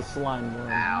essence a slime worm.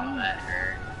 Ow, that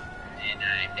hurt. And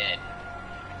I'm dead.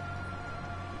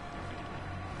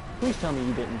 Please tell me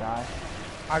you didn't die.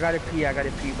 I gotta pee,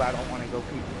 but I don't wanna go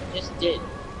pee. Just did.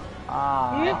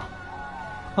 Ah.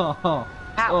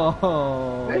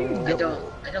 Oh.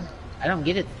 I don't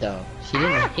get it though. She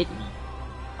didn't hit me.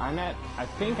 I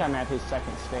think I'm at his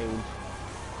second stage.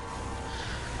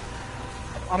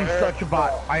 I'm such a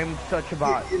bot. I am such a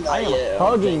bot. I am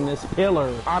hugging this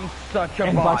pillar, I'm such a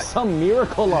and by bot. some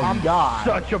miracle of I'm God,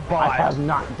 such a bot. I have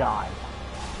not died.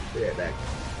 Yeah, back.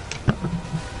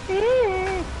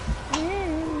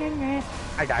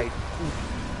 I died.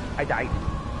 I died.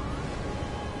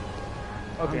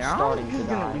 Okay, I'm starting just to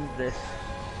gonna die. leave this.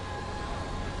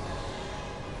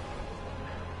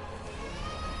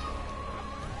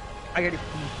 I gotta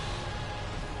pee.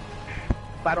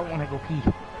 but I don't want to go pee.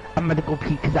 I'm gonna go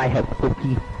pee because I have to go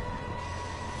pee.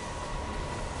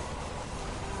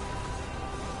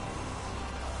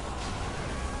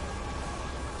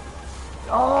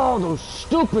 Oh, those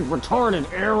stupid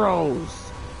retarded arrows!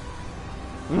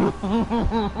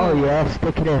 Oh yeah,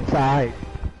 stick it inside.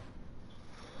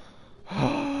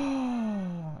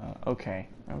 Okay,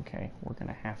 we're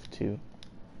gonna have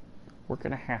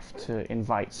to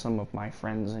invite some of my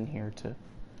friends in here to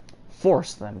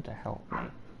force them to help me.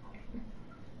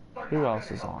 Who else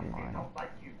is online?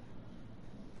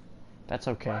 That's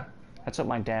okay. That's what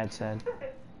my dad said.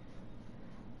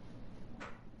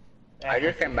 I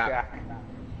just came back.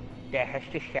 Yeah, has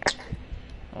to check.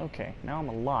 Okay, now I'm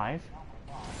alive.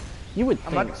 You would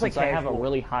think, since I have a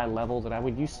really high level, that I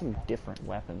would use some different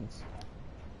weapons.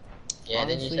 Yeah,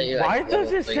 Honestly, then you say Why like,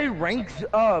 does it level say 3. ranks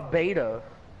beta?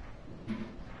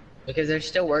 Because they're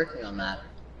still working on that.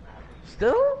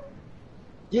 Still?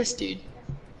 Yes, dude.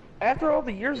 After all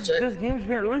the years Check. this game's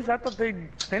been released, I thought they'd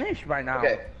finish by now.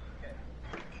 Okay.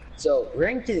 So,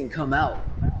 rank didn't come out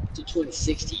to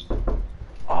 2016.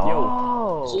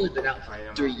 Oh. It's only been out for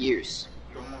 3 years.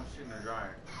 Don't want shit in the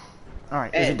dryer.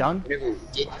 Alright, is it done? Whenever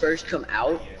it did first come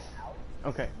out,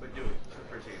 Okay. But do it.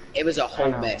 Appreciate it. it was a whole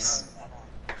know. mess.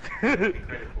 I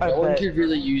No one bet. could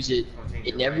really use it.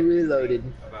 It never really loaded.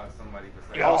 About somebody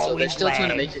besides Yo, Also, they're we still trying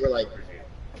to lag. make it like,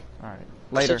 Alright.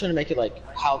 they're still Later. trying to make it like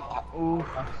how Ooh.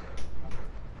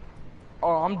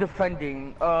 Oh, I'm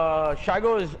defending. Should I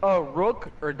go as Rook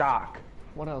or Doc?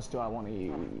 What else do I want to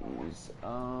use?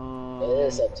 it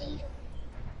is up to you.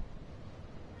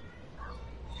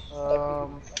 See,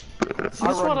 I'll that's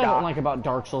what run I don't Doc. like about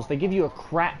Dark Souls. They give you a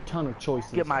crap ton of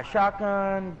choices. Get my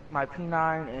shotgun, my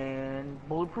P9, and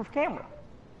bulletproof camera.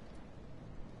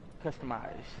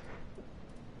 Customize.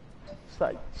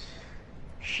 Sights.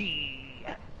 She.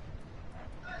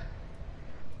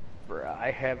 Bruh,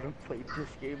 I haven't played this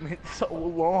game in so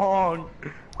long.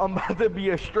 I'm about to be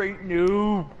a straight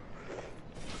noob.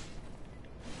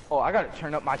 Oh, I gotta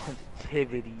turn up my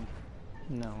sensitivity.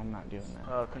 No, I'm not doing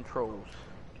that. Controls.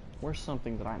 Where's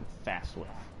something that I'm fast with?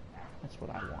 That's what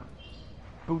I want.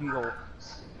 Booty hole.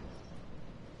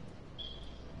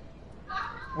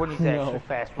 When is that so No,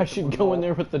 fast? I with the should booty go in hole?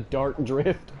 there with the dark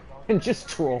drift and just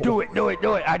troll. Do it, do it,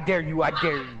 do it. I dare you, I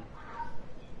dare you.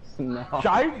 No.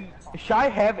 Should I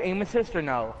have aim assist or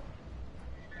no?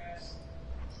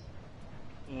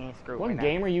 Yeah, screw it. What why not?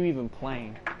 game are you even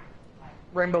playing?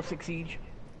 Rainbow Six Siege.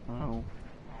 Oh.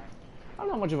 I'm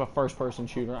not much of a first-person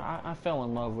shooter. I fell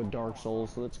in love with Dark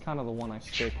Souls, so that's kind of the one I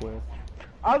stick with.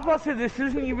 I was about to say, this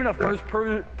isn't even a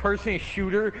person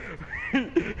shooter.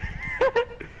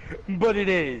 But it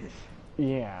is.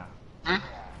 Yeah. I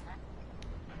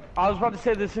was about to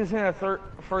say, this isn't a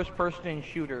first-person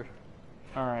shooter.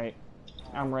 Alright.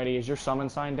 I'm ready. Is your summon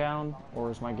sign down,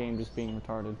 or is my game just being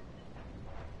retarded?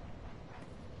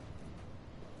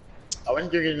 I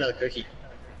went to go get another cookie.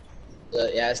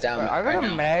 Yeah, it's down. I got right a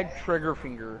now. mad trigger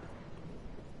finger.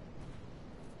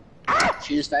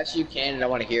 Shoot as fast as you can, and I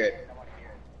want to hear it.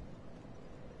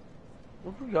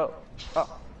 Where'd we go?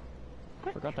 Oh.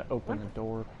 Forgot to open the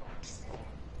door.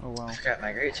 Oh well. I forgot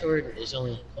my great sword is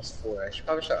only +4. I should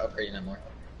probably start upgrading that more.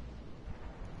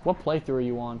 What playthrough are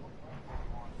you on?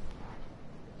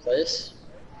 This?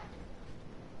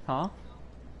 Huh?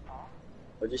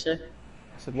 What'd you say? I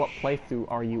said, what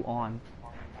playthrough are you on?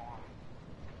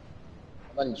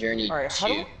 I'm on Journey Alright, 2. how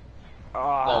do...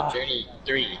 No, Journey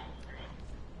 3.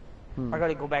 I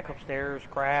gotta go back upstairs,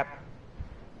 crap.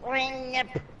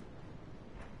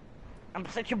 I'm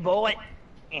such a bullet.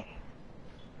 Eh.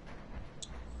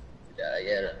 Yeah, I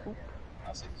get it.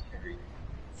 I'll say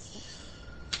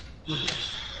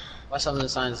once some of the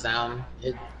signs down,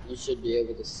 you should be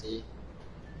able to see.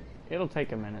 It'll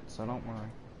take a minute, so don't worry.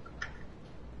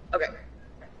 Okay.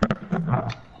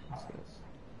 What's this?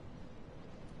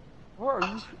 Where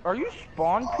are you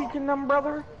spawn peeking them,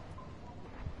 brother?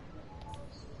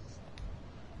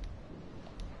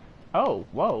 Oh,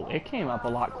 whoa, it came up a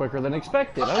lot quicker than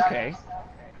expected, okay.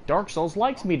 Dark Souls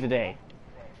likes me today.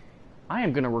 I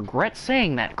am gonna regret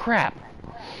saying that crap.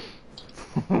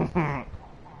 I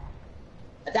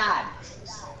died.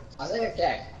 I was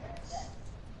okay.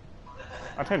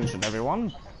 Attention,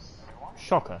 everyone.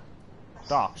 Shocker.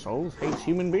 Dark Souls hates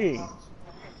human beings.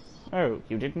 Oh,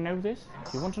 you didn't know this?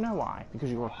 You want to know why? Because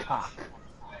you're a cock.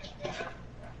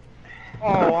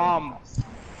 Oh, I'm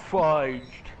fudged.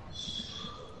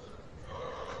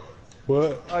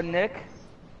 What? Nick?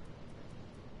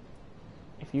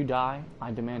 If you die,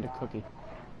 I demand a cookie.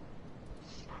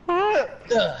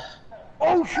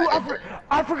 Oh shoot,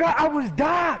 I forgot I was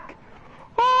Doc!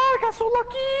 Oh, I got so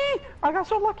lucky! I got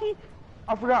so lucky!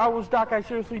 I forgot I was Doc. I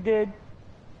seriously did.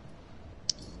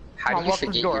 How do you Walk through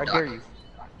the forget door, your I dare doc?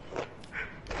 you.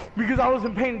 Because I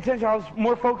wasn't paying attention. I was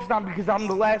more focused on because I'm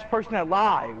the last person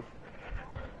alive.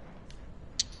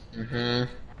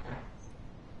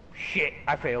 Shit,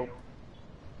 I failed.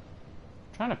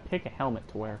 I'm trying to pick a helmet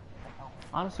to wear.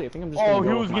 Honestly, I think I'm just Oh, gonna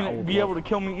he go was with my gonna old be look. able to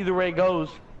kill me either way it goes.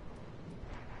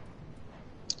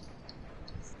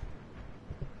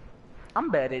 I'm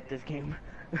bad at this game.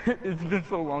 It's been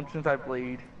so long since I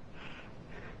played.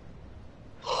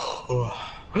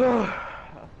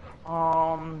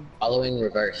 Following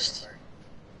reversed.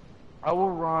 I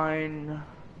will run.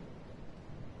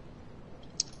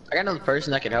 I got another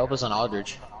person that could help us on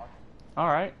Aldridge.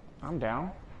 Alright, I'm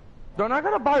down. Don't I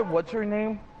gotta buy what's her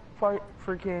name? Fight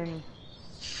freaking.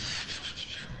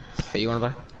 Hey, you wanna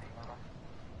buy?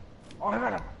 Oh, I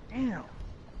gotta. Damn.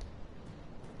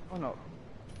 Oh no.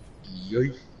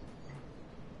 Yoy.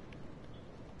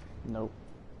 Nope.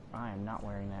 I am not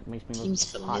wearing that. It makes me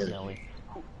Seems look hot familiar. belly.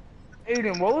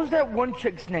 Aiden, what was that one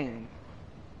chick's name?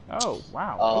 Oh,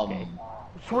 wow. Okay.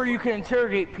 It's where you can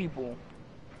interrogate people.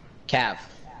 Cav.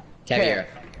 Caviar.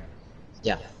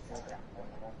 Yeah.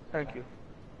 Thank you.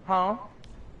 Huh?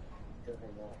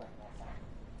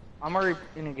 I'm already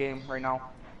in a game right now.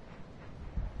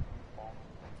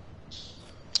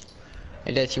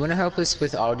 Hey, Dad, you wanna help us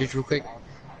with Aldridge real quick?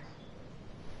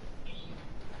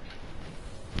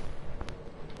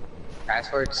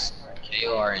 Passwords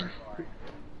KORN.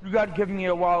 You gotta give me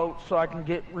a while so I can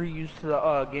get reused to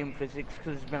the game physics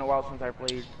because it's been a while since I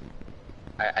played.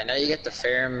 I know you get the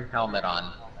Ferrum helmet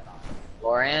on.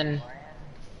 Loran,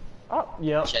 Oh,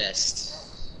 Yep.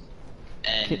 chest.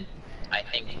 And I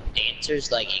think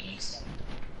dancer's leggings.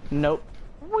 Nope.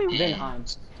 wee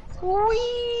Vinheim.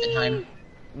 Benheim.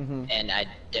 Mm-hmm. And I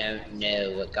don't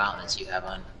know what gauntlets you have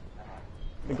on.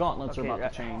 The gauntlets are Okay, about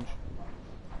that- to change.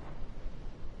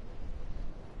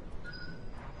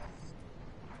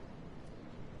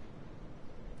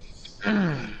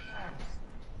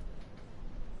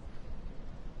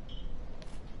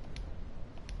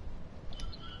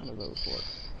 How do those work?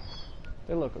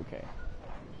 They look okay.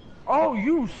 Oh,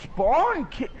 you spawn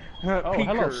kid. Oh,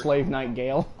 hello, Slave Knight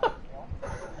Gale.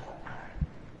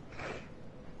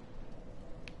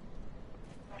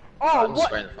 Oh, I'm just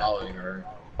what? wearing the following her.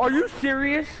 Are you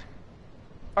serious?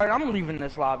 Alright, I'm leaving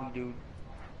this lobby, dude.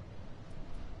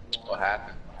 What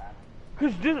happened?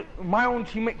 Cause my own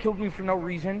teammate killed me for no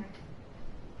reason.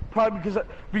 Probably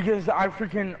because I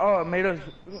freaking made us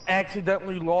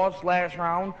accidentally lost last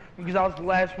round because I was the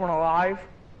last one alive.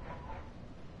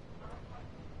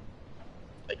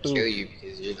 I kill you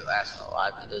because you're the last one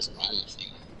alive. It doesn't mean anything.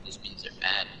 It just means they're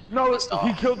mad. No, Pissed off.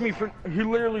 he killed me for. He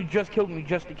literally just killed me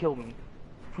just to kill me.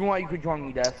 If you want, you could join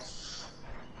me, Death.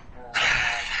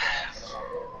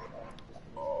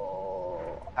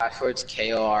 Passwords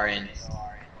KORN.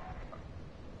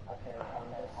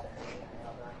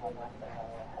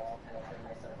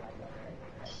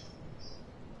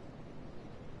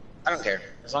 I don't care.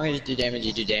 As long as you do damage,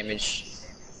 you do damage.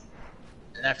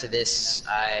 And after this,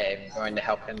 I'm going to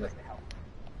help him with.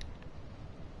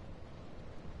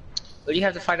 Who do you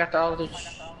have to fight after Aldridge?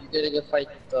 You're gonna go fight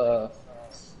the.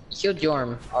 You killed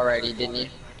Yorm already, didn't you?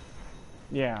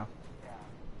 Yeah.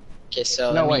 Okay, so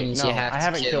No, that wait, means no. you have I to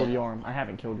haven't kill. killed Yorm. I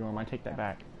haven't killed Yorm. I take that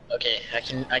back. Okay,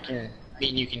 I can. Me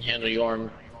and you can handle Yorm.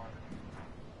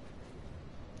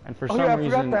 And for Oh, some yeah, I forgot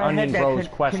reason, that I had Onion that Bro's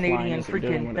quest line Canadian isn't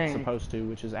doing freaking what thing. it's supposed to,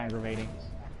 which is aggravating.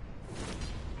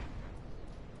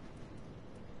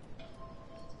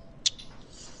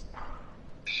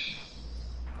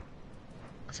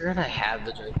 I forgot I have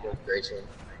the greatsword.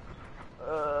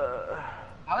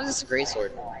 How is this a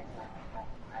greatsword?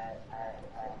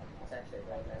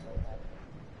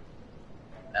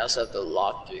 I also have the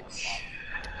Lothric.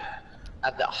 I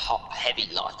have the heavy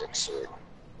Lothric sword.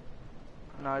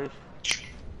 Nice.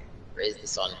 Raise the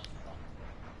sun.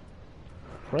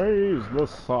 Praise the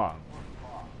sun.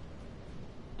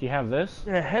 Do you have this?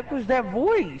 The heck was that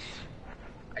voice?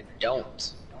 I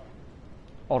don't.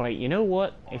 Alright, you know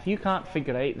what? If you can't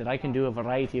figure out that I can do a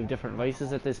variety of different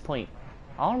voices at this point,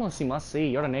 I honestly must say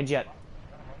you're an idiot.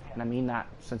 And I mean that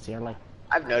sincerely.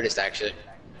 I've noticed actually.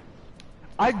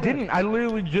 I didn't. I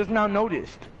literally just now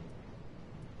noticed.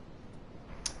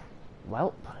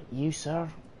 Well, you, sir,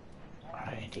 are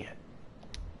an idiot.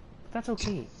 But that's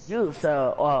okay. You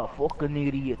fucking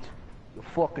idiot. You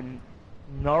fucking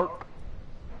narc.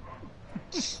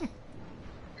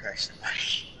 Christ.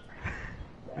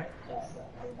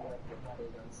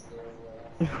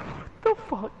 What the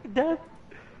fuck, Dad?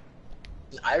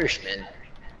 An Irishman.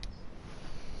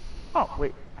 Oh,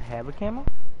 wait. I have a camera?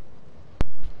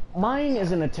 Mine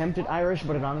is an attempted Irish,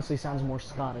 but it honestly sounds more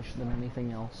Scottish than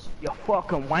anything else. You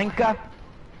fucking wanker.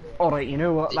 Alright, you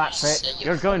know what, Did that's you it. say you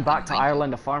You're going back to fucking wanker?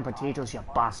 Ireland to farm potatoes, you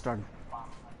bastard.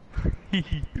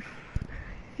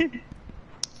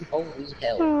 Holy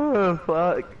hell. Oh,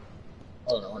 fuck.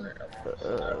 Hold on,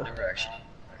 never actually.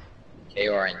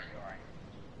 K-O-R-N.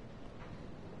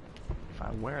 If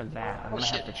I wear that, I'm gonna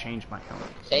have to change my color.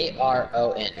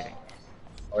 K-R-O-N.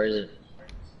 Or is it?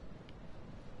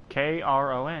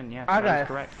 K-R-O-N, yes, I that got is it.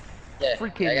 correct. Yeah,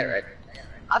 Freaking- I got it right.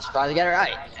 I'm surprised I got it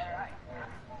right.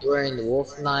 You're wearing the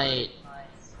Wolf Knight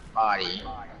body,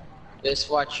 this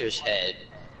Watcher's head,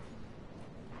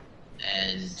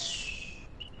 and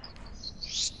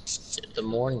the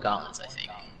Morn gauntlets, I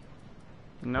think.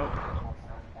 Nope.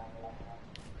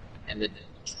 And the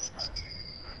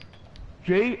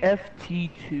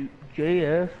JFT2,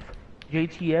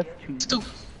 JTF2,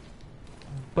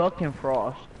 Buck and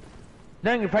Frost.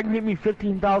 Dang, if I can get me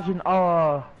 15,000,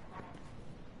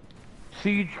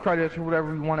 siege credits or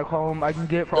whatever you want to call them, I can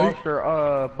get Frost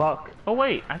or, Buck. Oh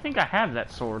wait, I think I have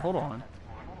that sword. Hold on.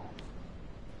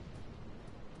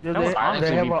 Yeah, That would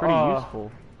honestly have be a, pretty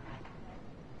useful.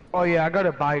 Oh yeah, I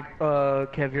gotta buy,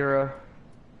 Kavira.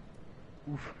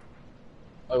 Oof.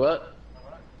 wait, what?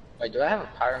 Wait, do I have a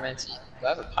pyromancy? Do I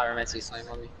have a pyromancy slime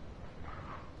on me?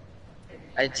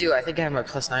 I do. I think I have my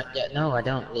 +9. Yeah, no, I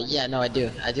don't. Yeah, no, I do.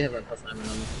 I do have my +9 on me.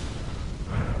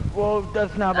 Well,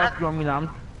 that's not about to join me now.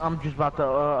 I'm just about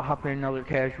to, hop in another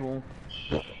casual.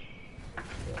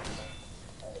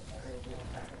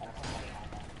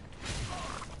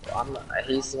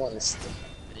 He's the one that's.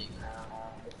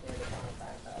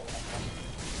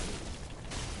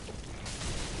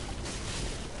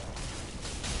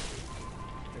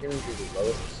 We're gonna do the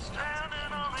lowest.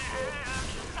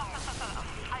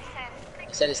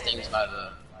 He said his thing's by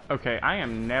the. Okay, I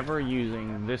am never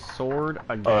using this sword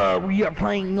again. We are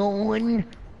playing on.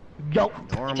 Yo.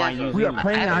 Nor am I using We are it.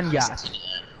 playing I have a on ya. +2 to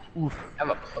that. Oof. I have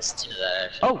a +2 to that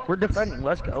actually. Oh, we're defending.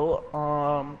 Let's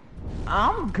go.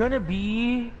 I'm gonna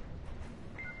be.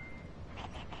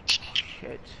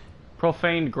 Shit.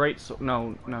 Profaned great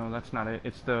no, that's not it.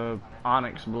 It's the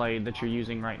onyx blade that you're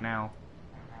using right now.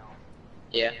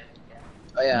 Yeah.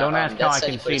 Oh yeah. Don't ask how that I said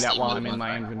can he put see his that thing while on I'm in one my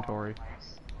part. inventory.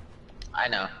 I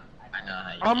know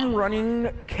how you I'm can. running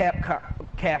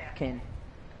Capkin.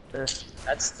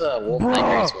 That's the Wolf Bruh.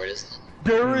 Knight Greatsword, isn't it?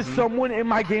 There is someone in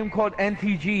my game called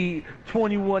NTG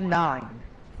 219.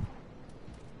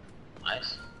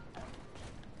 Nice.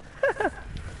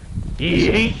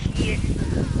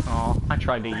 Oh, I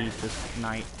tried to eat this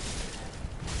knight.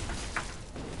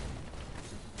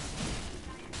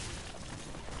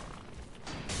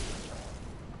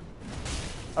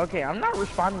 Okay, I'm not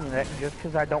responding to that just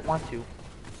because I don't want to.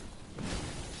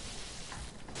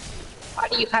 Why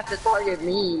do you have to target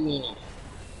me?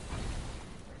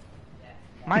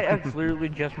 My ex literally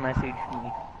just messaged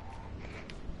me.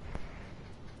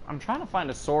 I'm trying to find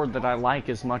a sword that I like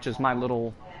as much as my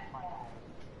little...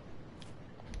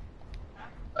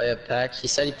 Oh yeah, Pax. He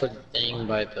said he put the thing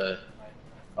by the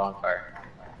bonfire.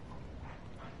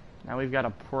 Now we've got to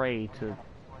pray to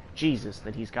Jesus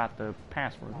that he's got the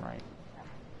password right.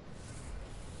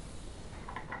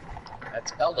 I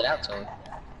spelled it out to him.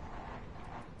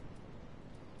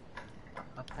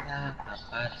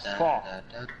 Fall.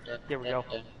 There we go.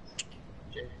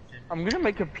 I'm gonna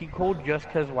make a peak hold just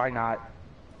cause why not?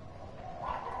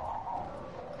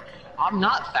 I'm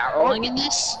not farrowing in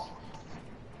this.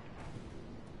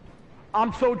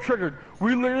 I'm so triggered.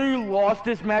 We literally lost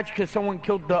this match because someone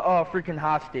killed the freaking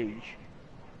hostage.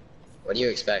 What do you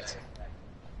expect?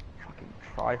 Fucking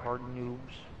try-hard noobs.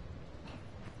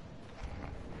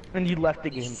 And you left the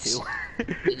game too.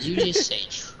 Did you just say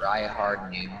try hard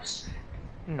noobs?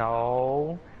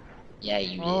 No. Yeah,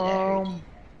 you did.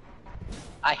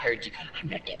 I heard you. I'm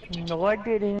not that retarded. No, I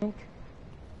didn't.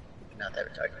 I'm not that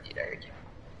retarded, dude. I heard you.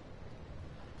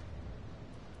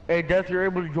 Hey, Death, you're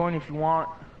able to join if you want.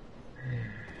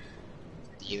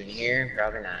 You in here?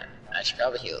 Probably not. I should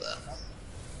probably heal though.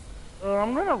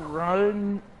 I'm gonna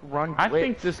run I Blitz.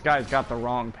 think this guy's got the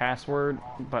wrong password,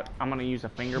 but I'm gonna use a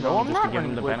finger No, bone I'm just to not give him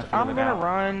running the Blitz. benefit of I'm the gonna doubt.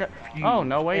 run Fuse. Oh,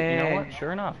 no, wait, you know and what?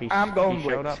 Sure enough, I'm going he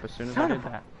showed Blitz. up as soon as Son I of did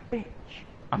a that. bitch.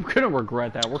 I'm gonna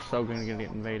regret that. We're so gonna get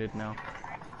invaded now.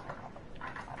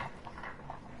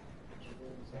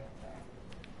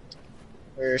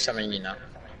 Or something, you know.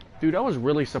 Dude, I was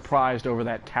really surprised over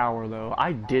that tower, though.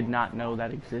 I did not know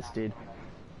that existed.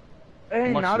 Hey,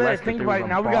 Much now that I less that think there about was it, a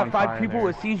now we got 5 bonfire people there.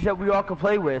 with Siege that we all can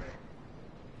play with.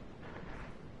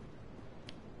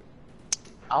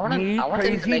 I want Me, them to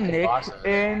Crazy, make a Nick, boss of it.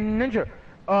 and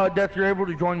Ninja. Death, you're able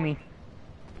to join me.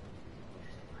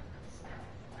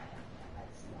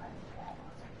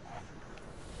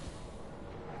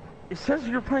 It says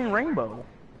you're playing Rainbow.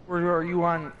 Or are you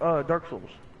on Dark Souls?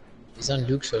 He's on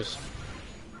Duke Souls.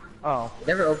 Oh. You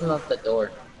never open up the door.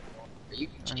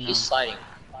 He's sliding.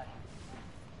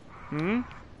 Hmm?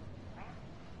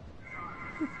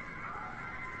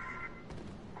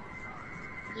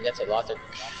 You got to lock the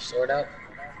sword out?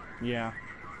 Yeah.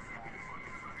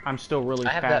 I'm still really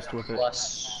I have fast that with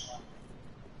plus...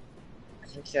 I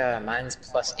think mine's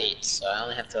 +8, so I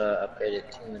only have to upgrade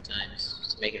it 2 more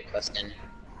times to make it +10. it.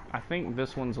 I think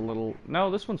this one's a little...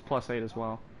 No, this one's +8 as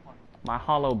well. My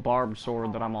hollow barbed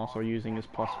sword that I'm also using is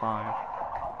 +5.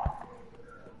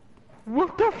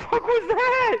 What the fuck was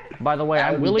that? By the way, That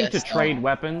I'm would be willing to death trade stone.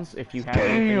 weapons if you have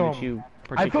anything that you I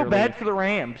feel particularly... bad for the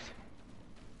Rams.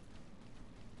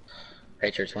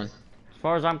 Patriots won. As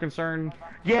far as I'm concerned,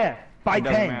 Yeah, by it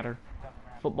doesn't 10. matter.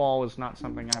 Football is not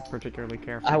something I particularly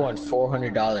care for. I won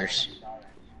 $400.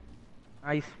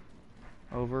 Nice.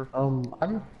 Over.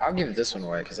 I'll give this one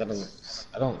away because I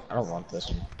don't want this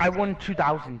one. I won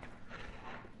 2,000.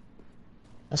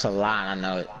 That's a lot. I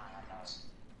know it.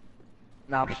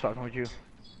 Nah, I'm just fucking with you.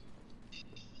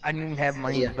 I didn't even have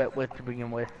money to bet with to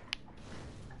begin with.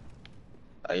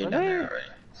 Oh, you're done there already.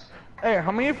 Hey,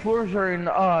 how many floors are in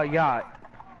yacht?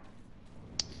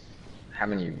 How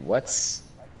many? What's?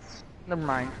 Never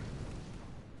mind.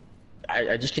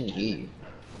 I just couldn't hear you.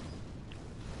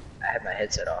 I had my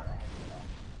headset off.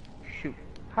 Shoot.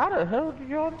 How the hell did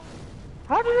y'all?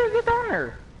 How did I get down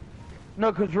there?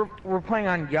 No, cause we're playing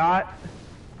on yacht,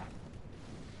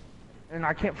 and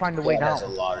I can't find the way down. There's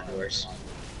a lot of doors.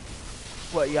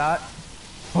 What yacht?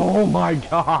 Oh my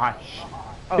gosh!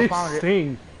 Oh, This found it.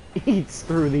 thing eats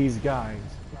through these guys.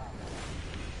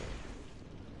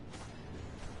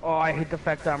 Oh, I hate the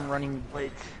fact that I'm running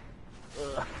blitz.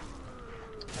 Ugh.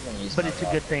 But it's a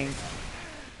good thing.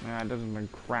 Nah, it doesn't bring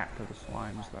crap to the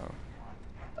slimes though.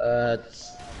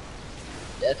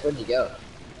 Death, where'd you go?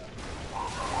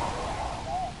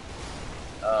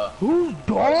 Whose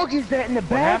dog is that in the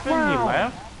What happened? background? He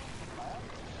left?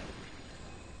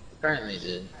 Apparently it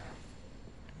did.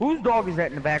 Whose dog is that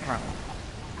in the background?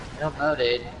 I don't know,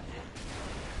 dude.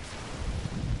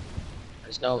 I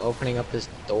just know I'm opening up this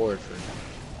door for...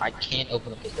 I can't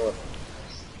open up this door.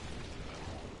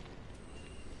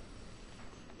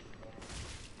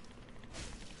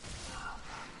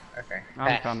 Okay. I'm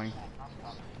Back. coming.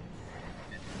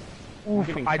 I'm Oof,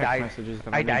 getting I text died. messages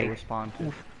that I I need died. to respond to.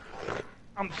 Oof.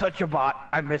 I'm such a bot.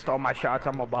 I missed all my shots.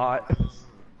 I'm a bot.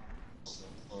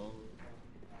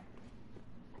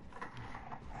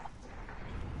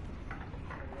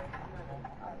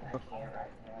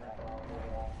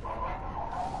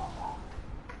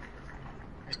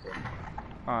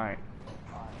 Alright.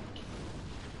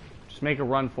 Just make a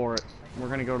run for it. We're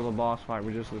gonna go to the boss fight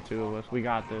with just the two of us. We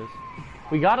got this.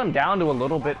 We got him down to a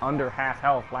little bit under half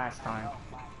health last time.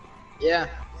 Yeah,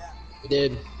 we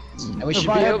did. And we If should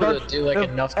I be had able Dark- to do like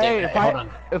enough Hey, damage.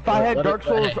 if I had Dark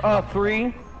Souls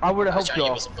 3, I would have I was helped trying to give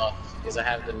y'all. us a buff because I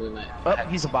have the movement. Oh,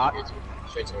 he's a bot.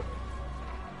 Straight sword.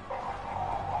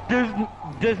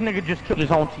 This nigga just killed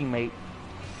his own teammate.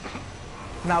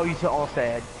 Now he's all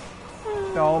sad.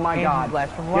 Oh my And god. he's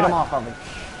last from Get him life. off of me.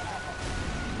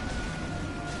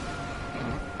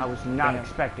 I was not Damn.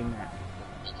 expecting that.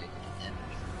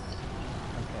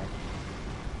 Okay.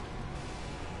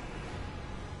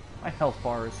 My health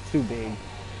bar is too big.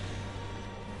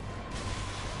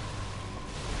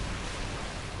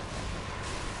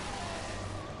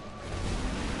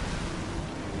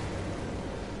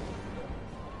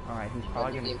 Alright, he's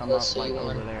probably gonna come up like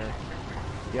over there.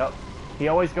 Yep. He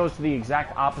always goes to the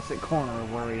exact opposite corner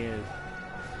of where he is.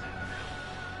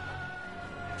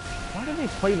 Why do they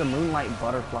play the Moonlight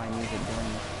Butterfly music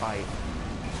during this fight?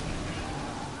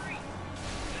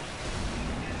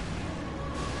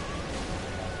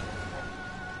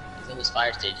 He's in this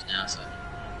fire stage now, so.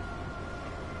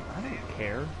 I don't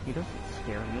care. He doesn't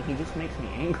scare me. He just makes me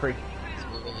angry. He's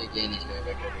moving again, he's going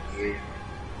back over here.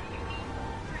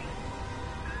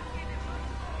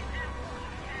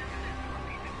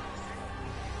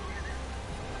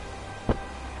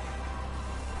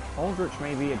 Aldrich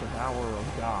may be a devourer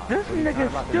of God. This but he's not nigga's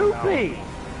about to devour stupid.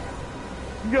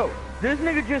 me. Yo, this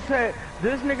nigga just said,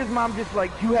 this nigga's mom just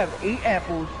like, you have 8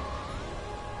 apples,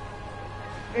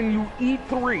 and you eat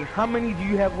 3. How many do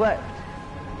you have left?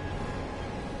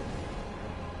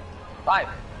 5.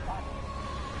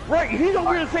 Right, he's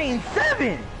over here saying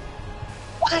 7.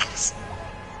 What?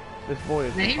 This boy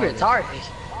is Man, he retarded. retarded.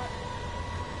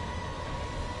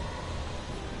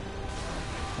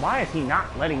 Why is he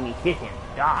not letting me hit him?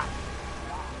 God.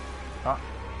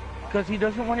 Because he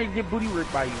doesn't want to get booty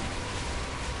ripped by you.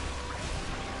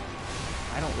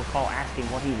 I don't recall asking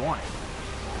what he wanted.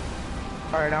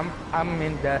 Alright, I'm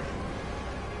in death.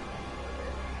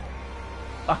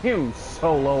 I am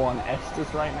so low on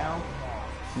Estus right now.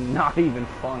 It's not even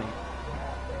funny.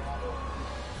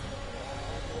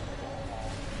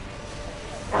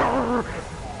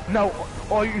 No,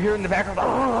 all you hear in the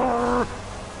background,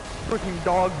 freaking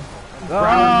dogs growling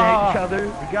at each other.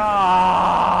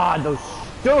 God, those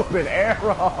stupid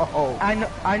arrows.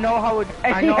 I know how it.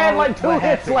 And I he know had how like it, 2 what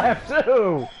hits happened. left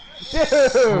too.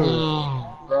 Dude,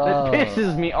 that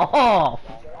pisses me off.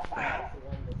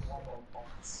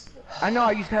 I know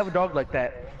I used to have a dog like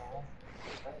that.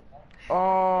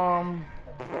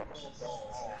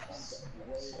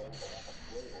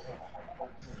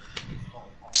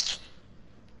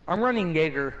 I'm running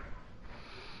Jaeger.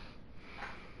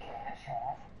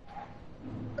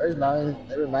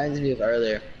 That reminds me of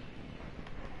earlier.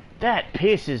 That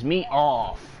pisses me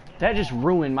off. That just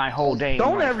ruined my whole day.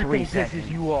 Don't in like everything 3 pisses seconds.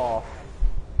 you off.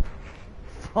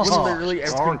 Fuck, Literally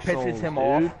everything Dark pisses Souls, him dude.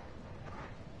 off.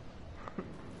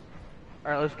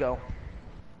 Alright, let's go.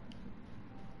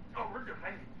 Oh, we're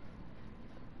defending.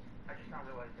 I just not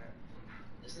realized that.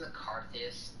 Doesn't the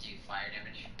Carthus do fire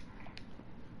damage?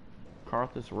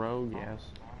 Carthus Rogue, yes.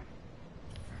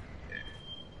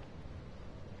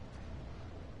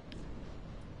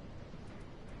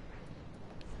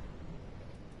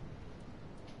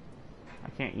 I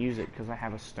can't use it because I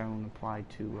have a stone applied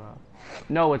to,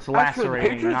 No, it's I swear, the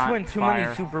lacerating, Patriots not win too fire.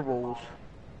 many Super Bowls.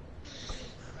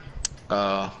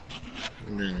 I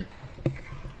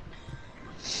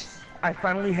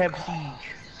finally have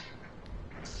Siege.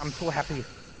 I'm so happy.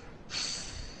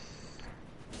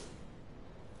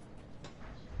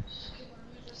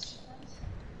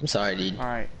 I'm sorry, dude.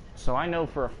 Alright, so I know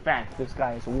for a fact this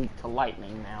guy is weak to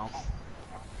lightning now.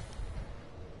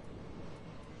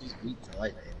 He's weak to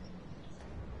lightning.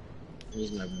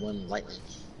 He's my one lightning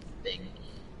thing.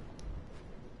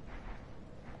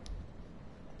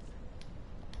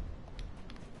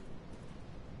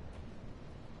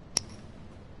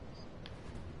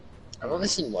 I've only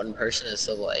seen one person that's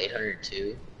level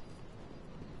 802.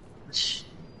 Which...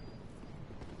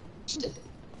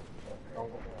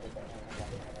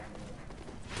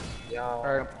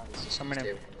 Alright, I'm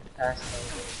in.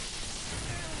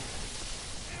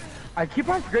 I keep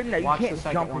on forgetting that Watch you the can't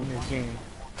second jump one. in this game.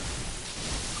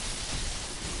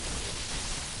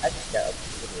 I just got up.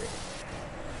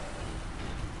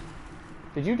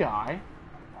 Did you die?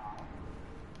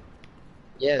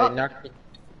 Yeah, they knocked me.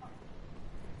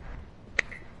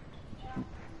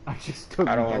 I just took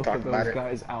I don't wanna both talk of about those it.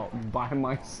 guys out by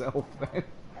myself then.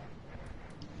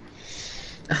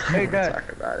 Hey, Dad.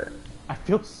 Talk about it. I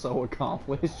feel so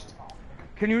accomplished.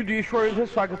 Can you destroy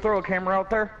this so I can throw a camera out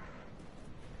there?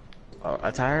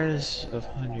 Attires of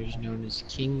hunters known as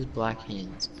King's Black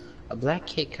Hands. A black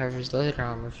cape covers leather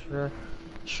armor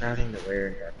shrouding the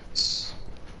wearer garments.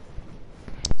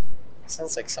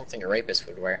 Sounds like something a rapist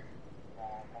would wear.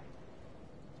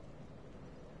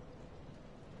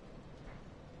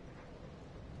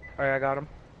 Alright, I got him.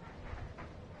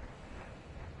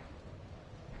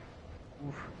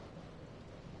 Oof.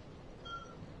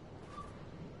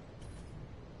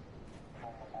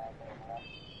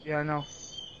 Yeah, I know.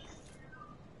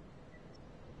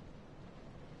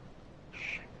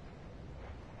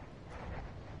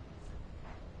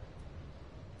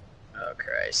 Oh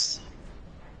Christ.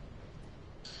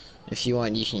 If you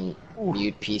want, you can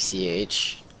mute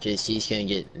PCH, because he's gonna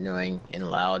get annoying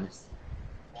and loud.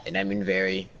 And I mean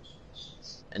very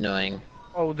annoying.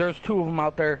 Oh, there's 2 of them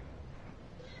out there.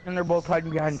 And they're both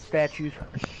hiding behind statues.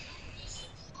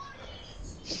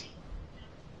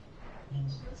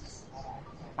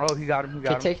 Oh, he got him, he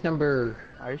got Okay, him. take number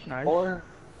Nice, nice. 4?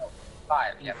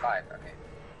 5, yeah, 5, okay.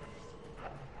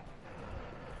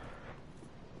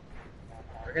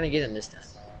 We're gonna get him this time.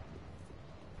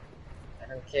 I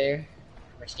don't care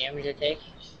how much damage I take.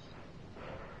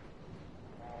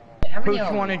 How Who many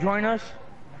you want to join us?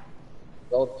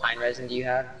 gold pine resin do you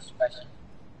have? Just a question.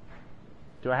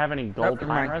 Do I have any gold never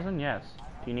pine mind. resin? Yes.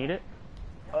 Do you need it?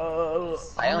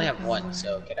 I only have 1,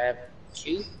 so could I have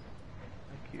 2? Thank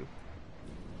you.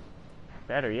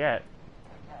 Better yet.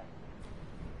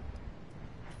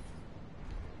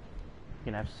 You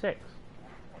can have 6.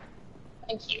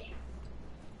 Thank you.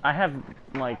 I have,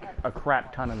 like, a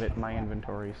crap ton of it in my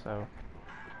inventory, so...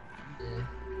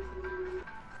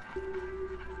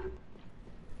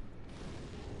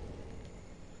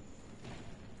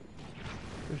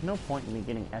 There's no point in me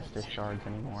getting Estus shards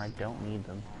anymore. I don't need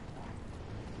them.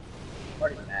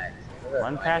 Party max.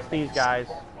 Run past these guys.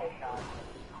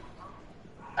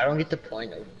 I don't get the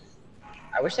point of.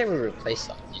 I wish they would replace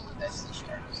something with Estus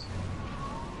shards.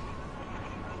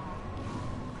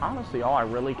 honestly, all I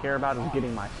really care about is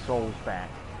getting my souls back.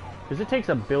 Because it takes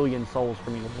 1 billion souls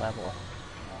for me to level.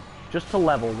 Just to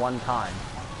level one time.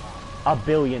 1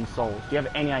 billion souls. Do you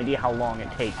have any idea how long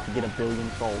it takes to get 1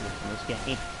 billion souls in this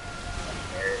game?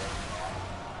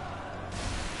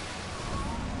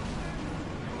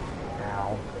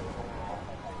 Ow.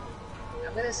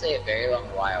 I'm gonna say a very long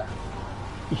while.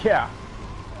 Yeah.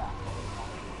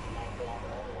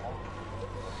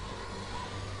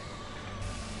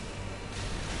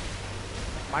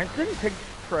 Mine couldn't take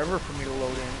forever for me to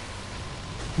load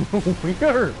in.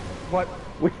 Weird. What?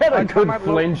 We had a By the time good I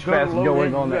flinch go to fest load going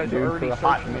in, on you that guys are dude already for a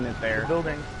hot searching minute the there.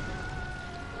 building.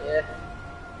 Yeah.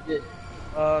 Good.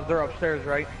 They're upstairs,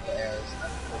 right? Yeah,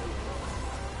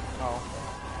 Oh.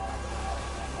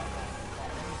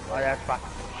 Oh, that's fine.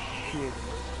 Shit.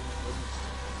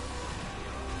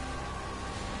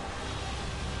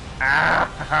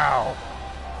 Ow!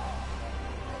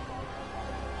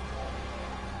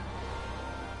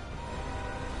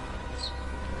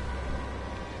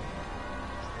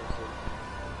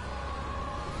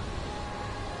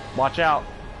 Watch out.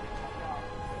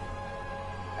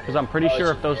 Because I'm pretty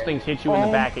sure if those things hit you in the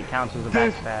back, it counts as a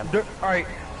backstab. Alright,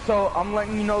 so I'm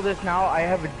letting you know this now. I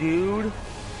have a dude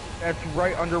that's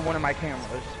right under one of my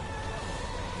cameras.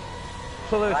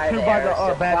 So there's Why two the by the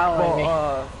arrows still following me?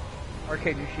 basketball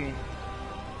arcade machine.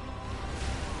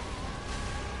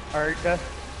 Alright, that's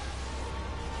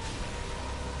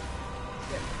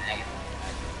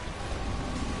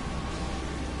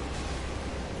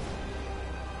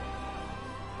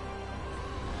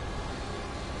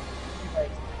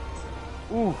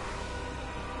ooh.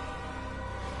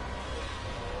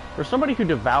 For somebody who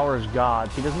devours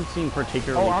gods, he doesn't seem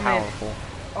particularly powerful. In.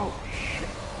 Oh shit.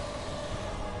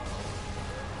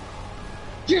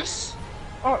 yes!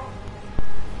 Oh,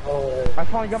 Oh, I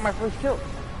finally got my first kill.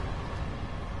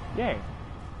 Yay.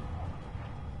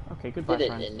 Okay, goodbye, did it,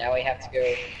 friend. and now we have to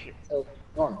go to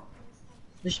Norm.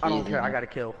 I don't care, I got a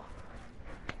kill.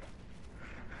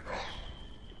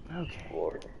 Okay.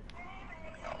 Lord.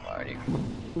 Almighty.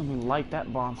 Let me light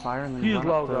that bonfire and then He's run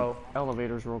low, up the though.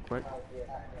 elevators real quick.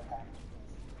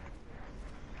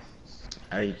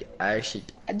 I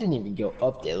didn't even go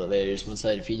up the elevators once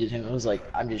I defeated him. I was like,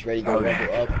 I'm just ready to go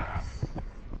level up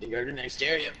and go to the next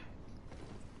area.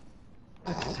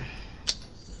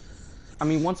 I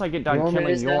mean, once I get done Norm killing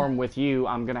is now? Yorm with you,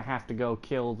 I'm gonna have to go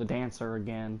kill the dancer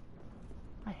again.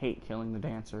 I hate killing the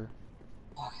dancer.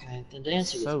 Okay, the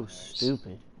dancer gets So worse.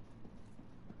 stupid.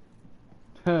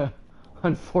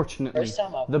 Unfortunately, First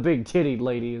time I've- the big titty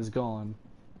lady is gone.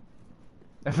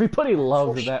 Everybody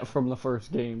loved that from the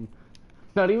first game.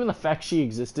 Not even the fact she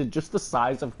existed, just the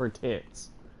size of her tits.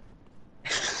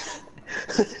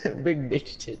 Big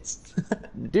bitch tits.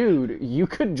 Dude, you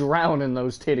could drown in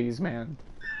those titties, man.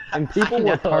 And people I were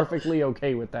know. perfectly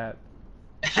okay with that.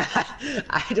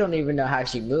 I don't even know how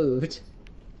she moved.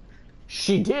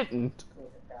 She didn't.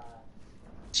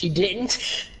 She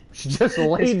didn't? She just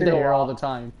laid been a there all while. the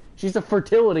time. She's a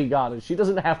fertility goddess. She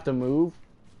doesn't have to move.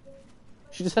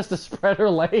 She just has to spread her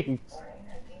legs.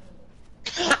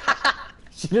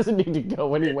 She doesn't need to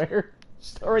go anywhere.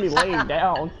 She's already laying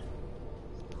down.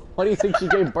 Why do you think she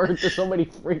gave birth to so many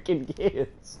freaking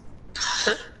kids?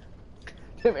 Do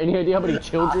you have any idea how many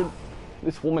children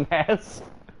this woman has?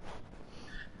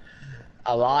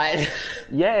 A lot.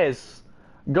 Yes.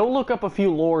 Go look up a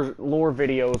few lore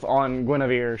videos on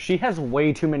Guinevere. She has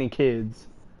way too many kids.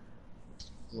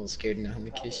 I'm a little scared to know how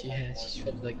many kids she has. She's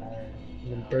had like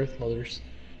birth mothers.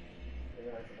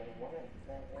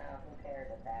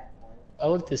 I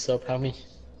looked this up. How many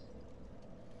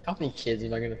kids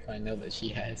am I gonna find out that she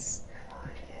has?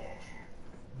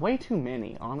 Way too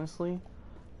many, honestly.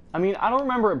 I mean, I don't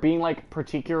remember it being like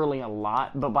particularly a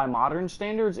lot, but by modern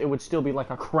standards, it would still be like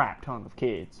a crap ton of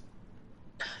kids.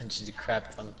 And she's a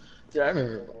crap ton. Dude,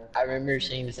 I remember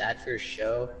seeing this ad for a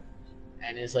show,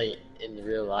 and it's like in the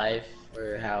real life,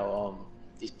 where how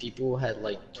these people had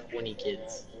like 20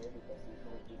 kids.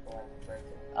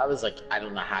 I was like, I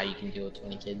don't know how you can deal with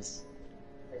 20 kids.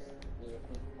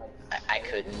 I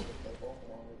couldn't.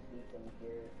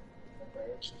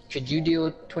 Could you deal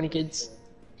with 20 kids?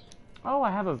 Oh,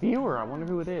 I have a viewer. I wonder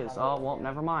who it is. Oh, well,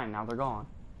 never mind. Now they're gone.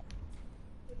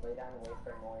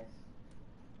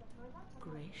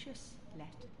 Gracious, let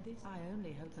this. I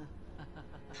only hope.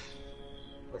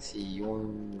 Let's see,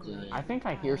 Yorm. I think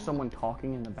I hear someone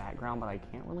talking in the background, but I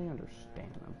can't really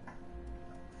understand them.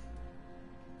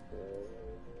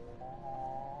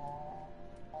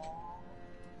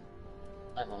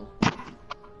 Hi, Mom.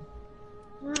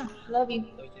 Love you.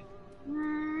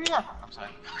 I'm sorry.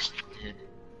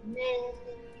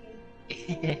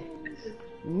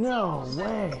 No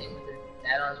way.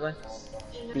 Add-ons one?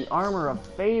 The armor of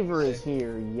favor is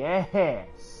here.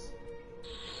 Yes.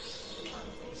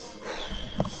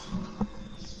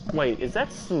 Wait, is that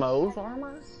Smo's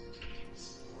armor?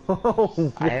 Oh,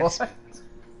 what?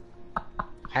 I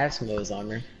have some of those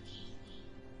armor.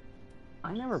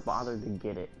 I never bothered to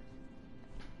get it.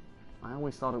 I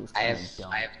always thought it was kind of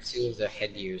dumb. I have 2 of the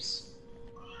headgears.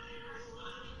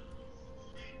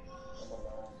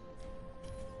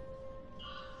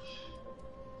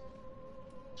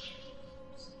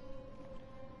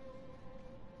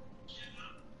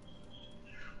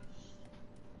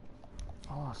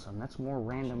 Awesome, that's more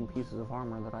random pieces of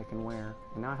armor that I can wear.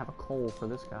 And now I have a coal for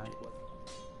this guy.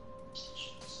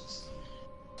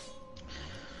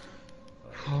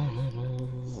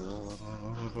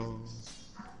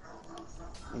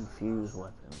 Infuse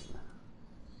weapon.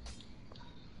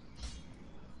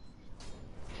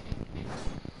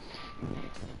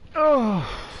 Oh,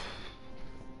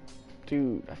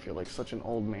 dude, I feel like such an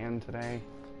old man today.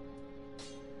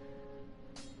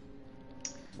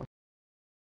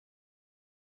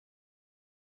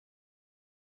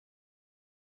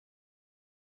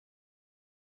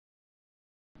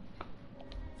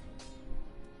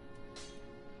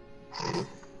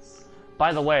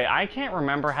 By the way, I can't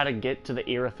remember how to get to the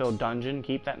Irithyll dungeon.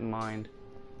 Keep that in mind.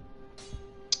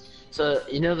 So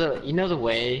you know the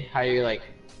way how you're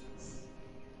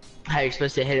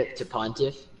supposed to hit it to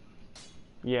Pontiff?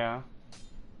 Yeah.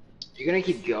 You're gonna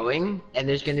keep going, and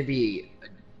there's gonna be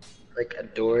a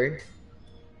door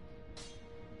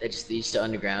that just leads to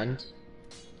underground.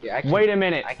 Yeah, Wait a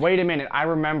minute. Wait a minute. I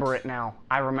remember it now.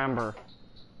 I remember.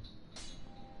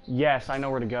 Yes, I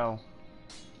know where to go.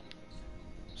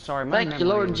 Sorry, my Thank you, memory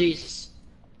Lord is- Jesus.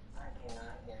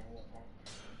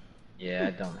 Yeah,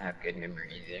 I don't have good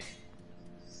memory either.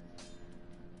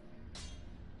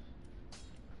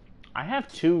 I have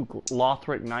 2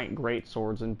 Lothric Knight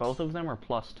Greatswords, and both of them are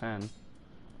 +10.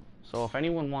 So if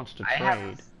anyone wants to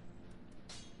trade...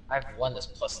 I have one that's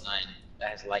 +9 that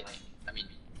has lightning. I mean,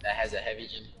 that has a heavy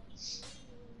gem.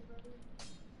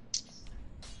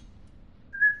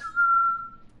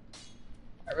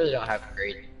 I really don't have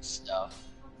great stuff.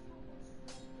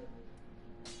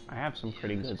 I have some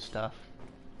pretty good stuff.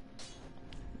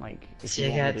 Like, if See, you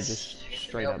I want got me to just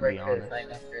straight up be honest. It's not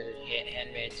even upgraded.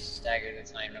 Handmade staggered.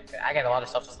 It's not even upgraded. I got a lot of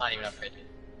stuff that's not even upgraded.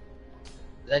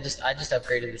 I just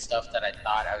upgraded the stuff that I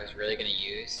thought I was really gonna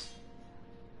use.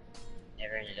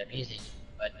 Never ended up using,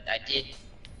 but I did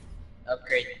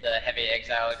upgrade the heavy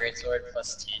exile greatsword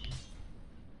 +10,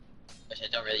 which I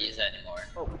don't really use that anymore.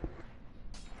 Oh.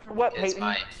 What, It's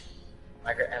Peyton?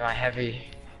 my heavy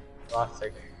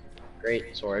Lothric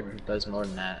greatsword does more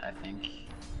than that, I think.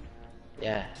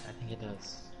 Yeah, I think it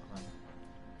does. I'm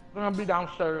gonna be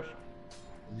downstairs.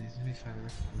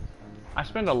 I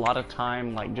spend a lot of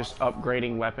time, like, just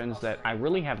upgrading weapons that I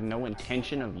really have no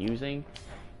intention of using.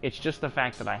 It's just the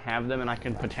fact that I have them and I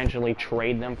can potentially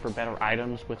trade them for better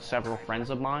items with several friends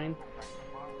of mine.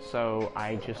 So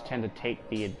I just tend to take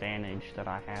the advantage that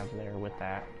I have there with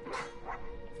that.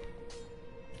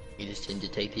 You just tend to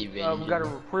take the advantage. We got a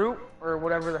recruit, or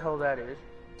whatever the hell that is.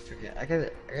 I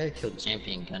gotta kill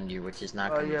Champion Gundyr, which is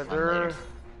not gonna Yeah, be fun they're... later.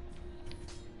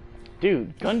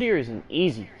 Dude, Gundyr is an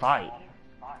easy fight.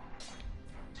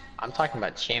 I'm talking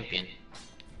about Champion.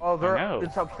 Oh, I know.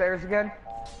 it's upstairs again?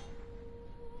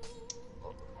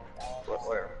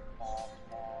 Where?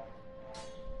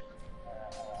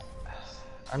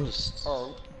 I'm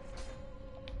gonna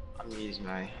use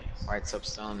my white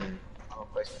substone and I'll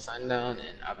place my sign down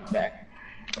and I'll be back.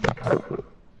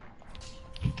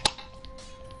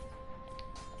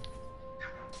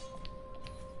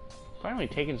 Finally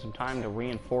taking some time to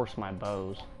reinforce my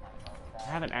bows. I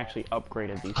haven't actually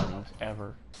upgraded these things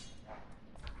ever.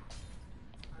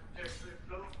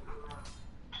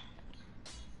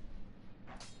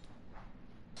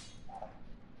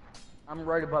 I'm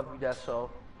right above you, Death, so...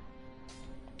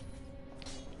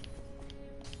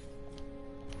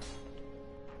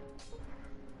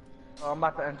 I'm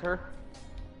about to enter.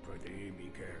 Pretty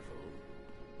be careful.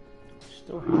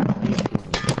 Still have these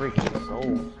freaking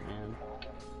souls, man.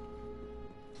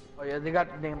 Oh yeah, they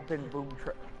got the damn thing boom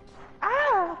trap.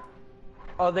 Ah!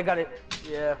 Oh, they got it.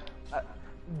 Yeah.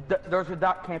 There's a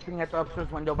dot camping at the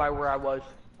upstairs window by where I was.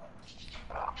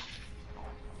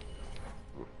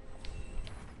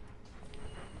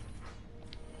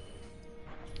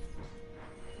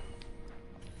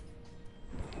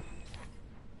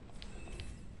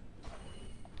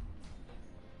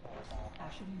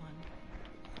 Ashen one.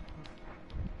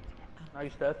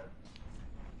 Nice, Death.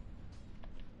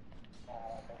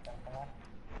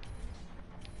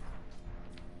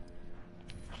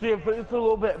 See, if it's a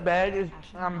little bit bad,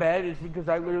 I'm bad, is because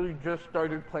I literally just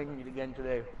started playing it again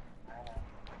today.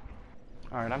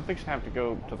 Alright, I'm fixing to have to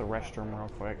go to the restroom real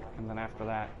quick, and then after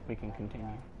that, we can continue.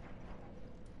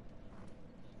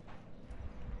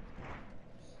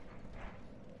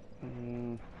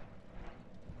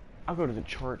 I'll go to the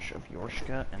Church of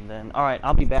Yorshka, and then... Alright,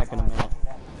 I'll be back in a minute.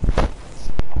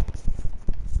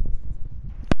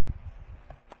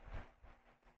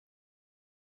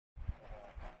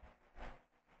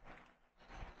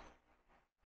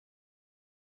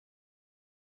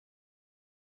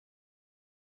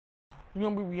 You're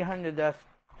gonna be behind the desk.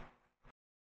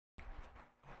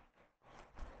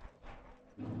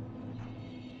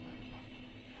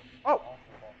 Oh!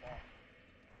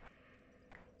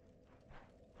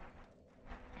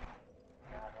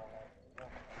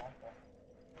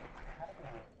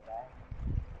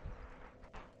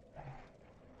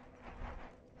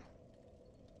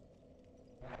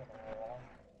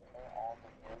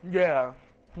 Yeah.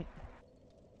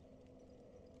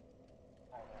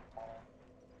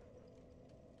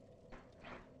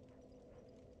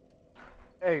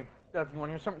 Hey, that's one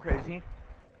of something crazy. You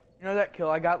know that kill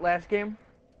I got last game?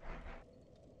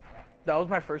 That was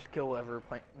my first kill ever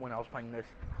when I was playing this.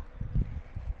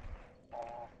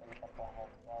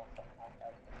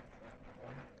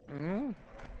 Mm.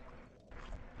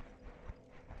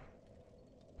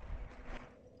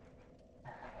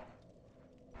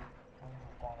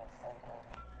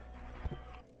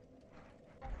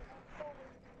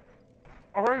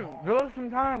 Alright, give us some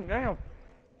time, damn.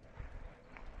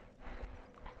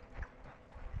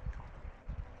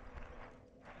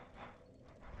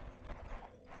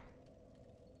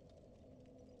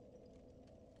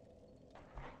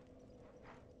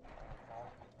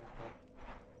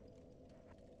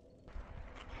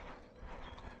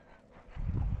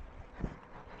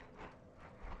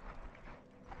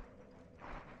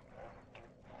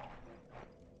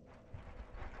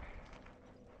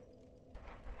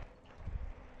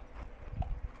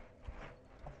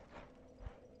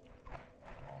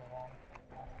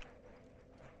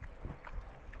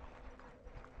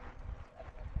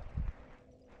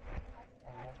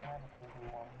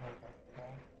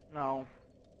 No.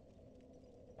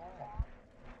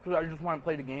 Because I just want to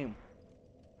play the game.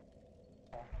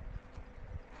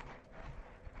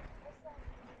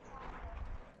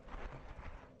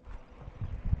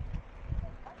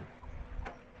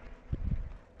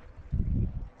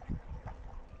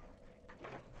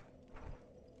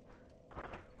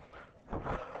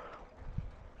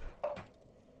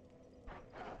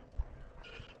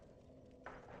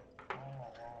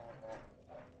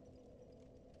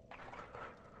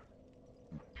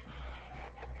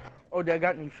 Oh, they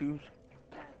got new shoes.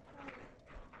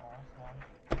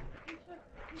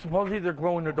 Supposedly they're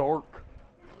glow in the dark.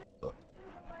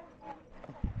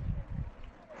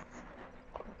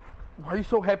 Why are you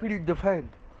so happy to defend?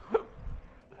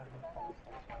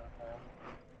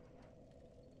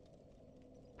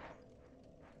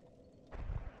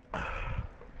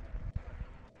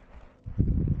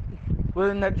 Well,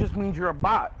 then that just means you're a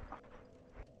bot.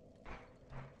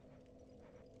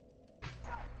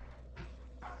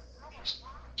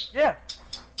 Yeah.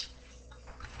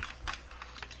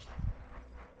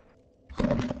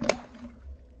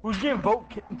 Who's getting vote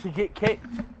to get kicked?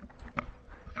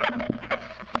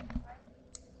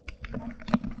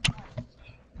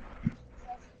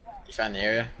 You found the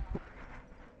area?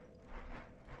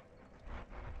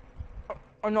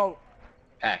 Oh no,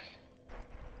 Pack.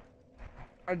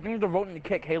 I think they're voting to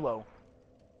kick Halo.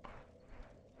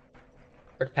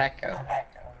 Where'd Pack go?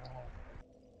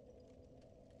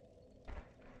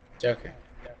 Joker.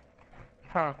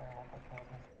 Huh.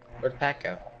 Where'd Pack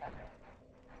go?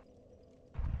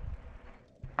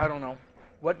 I don't know.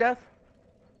 What, Death?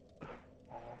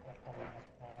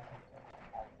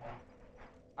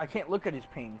 I can't look at his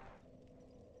ping.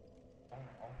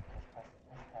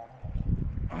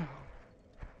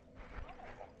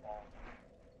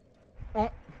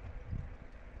 Oh.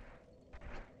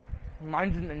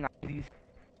 Mine's in the 90s.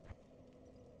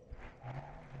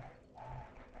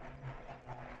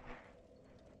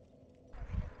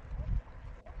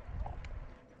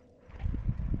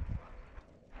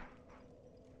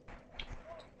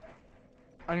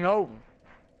 I know.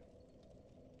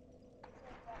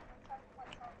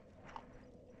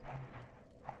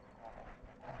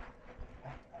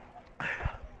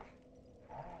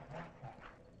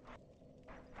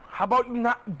 How about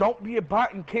you don't be a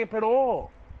bot and camp at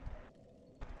all?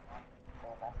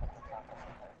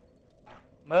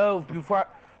 Move before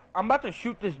I'm about to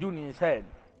shoot this dude in his head.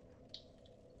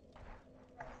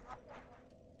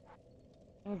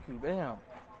 Thank you, damn.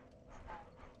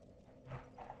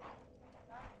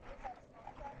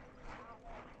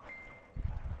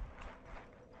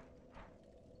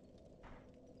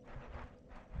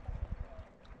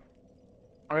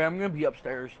 Alright, I'm gonna be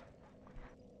upstairs.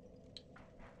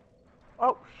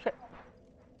 Oh, shit.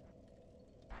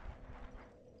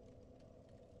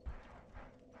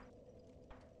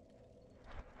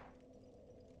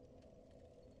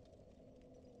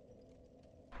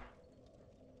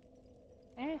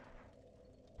 Eh.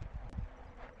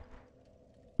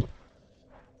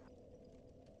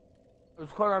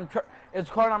 It's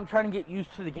called I'm trying to get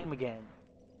used to the game again.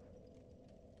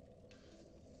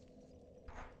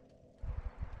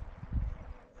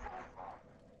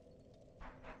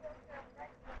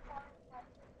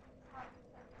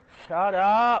 Shut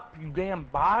up, you damn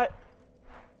bot.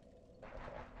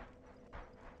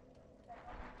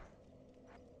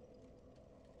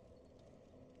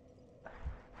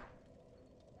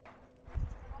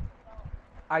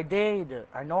 I did.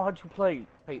 I know how to play,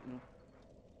 Peyton.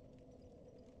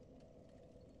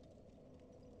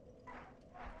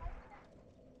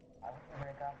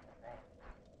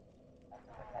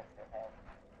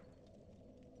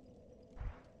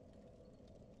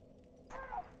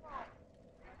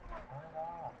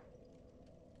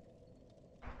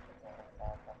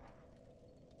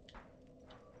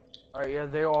 Alright, yeah,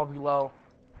 they're all below.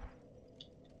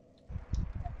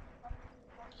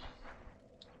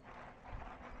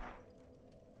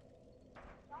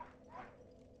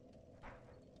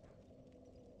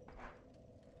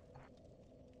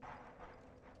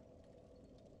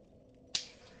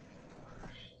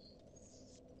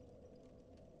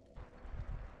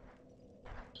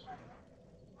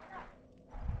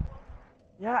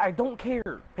 Yeah, I don't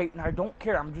care, Peyton. I don't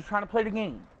care. I'm just trying to play the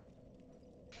game.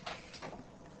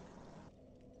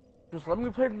 Just let me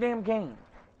play the damn game.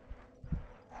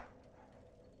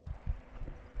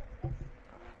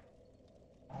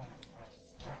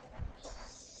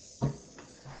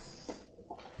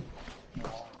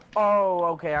 Oh,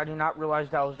 okay. I did not realize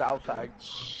that was the outside.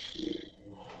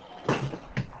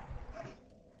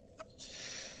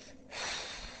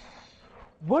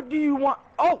 What do you want?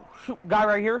 Oh, shoot. Guy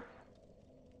right here.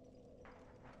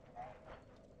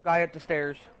 Guy at the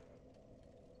stairs.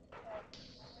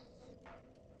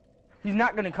 He's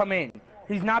not gonna come in.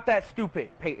 He's not that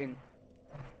stupid, Peyton.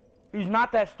 He's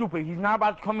not that stupid. He's not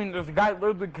about to come in. There's a guy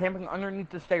literally camping underneath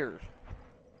the stairs.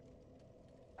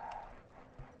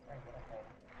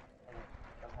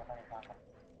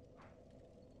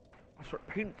 I swear,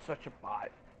 Peyton's such a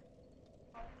bot.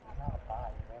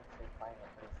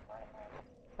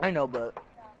 I know, but...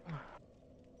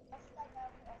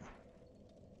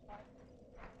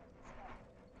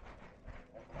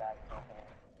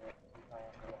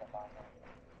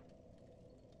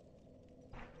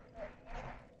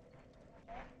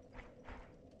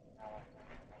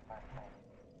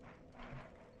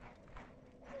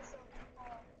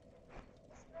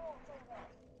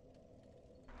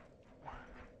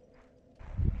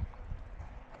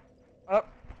 Oh,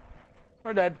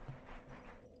 we're dead.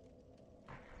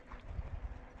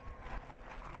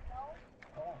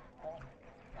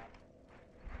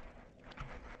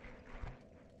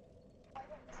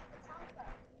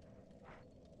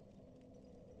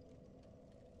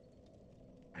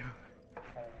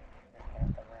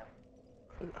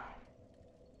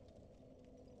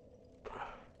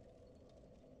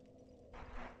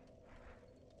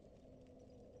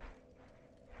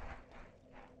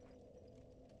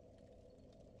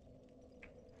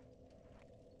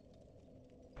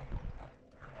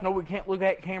 No, we can't look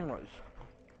at cameras.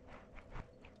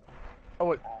 Oh,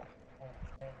 wait.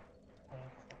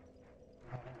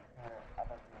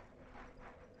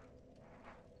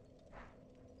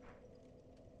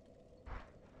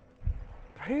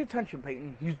 Pay attention,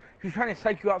 Peyton. He's trying to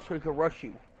psych you out so he can rush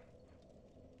you.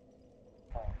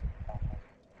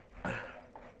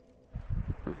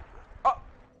 Oh.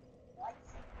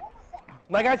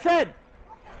 Like I said,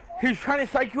 he's trying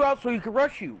to psych you out so he can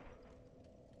rush you.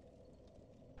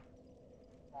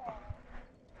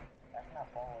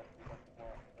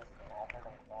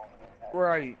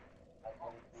 Right.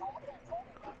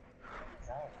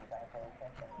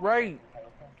 Right.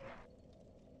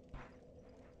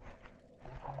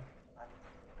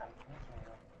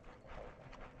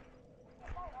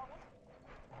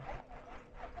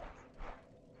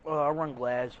 I run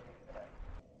glass.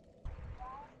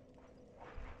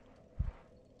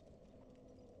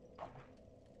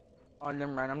 Oh,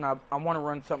 never mind. I'm not. I want to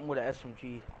run something with an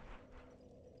SMG.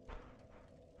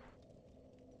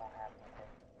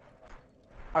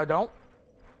 I don't.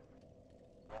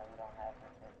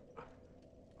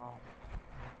 Oh.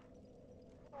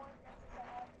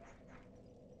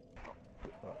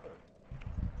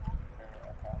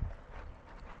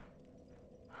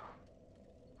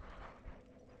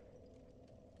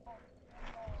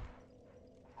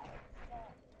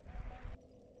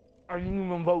 I didn't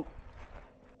even vote.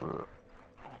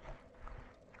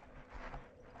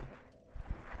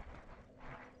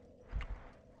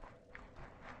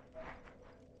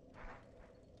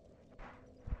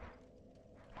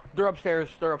 They're upstairs.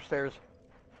 They're upstairs.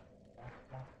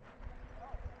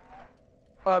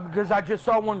 Because I just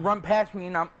saw one run past me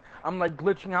and I'm like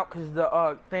glitching out because of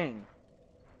the thing.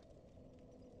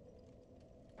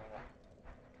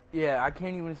 Yeah, I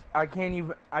can't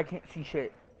see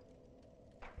shit.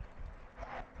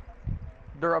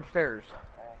 They're upstairs.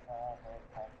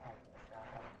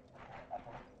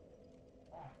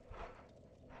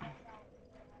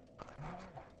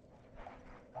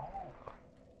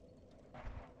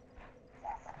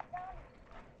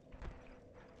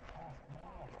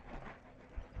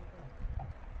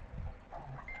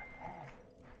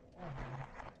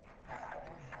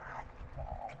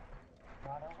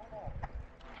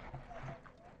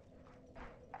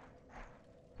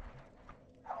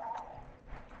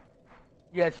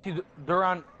 Yeah, see, they're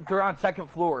on second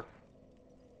floor.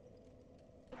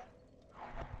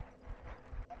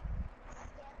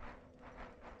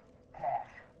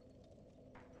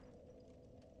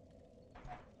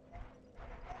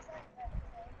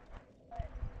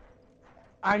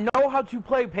 I know how to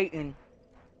play, Peyton.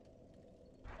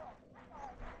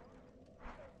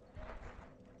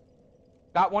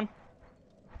 Got one.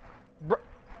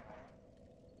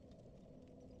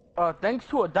 Thanks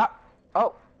to a dot.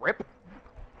 Oh, rip.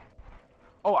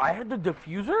 Oh, I had the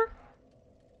diffuser?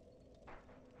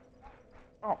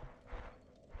 Oh.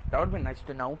 That would've been nice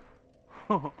to know.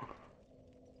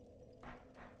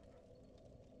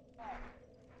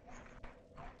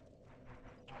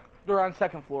 They're on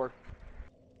second floor.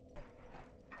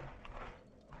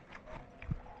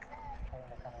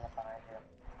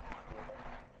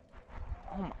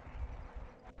 Oh my.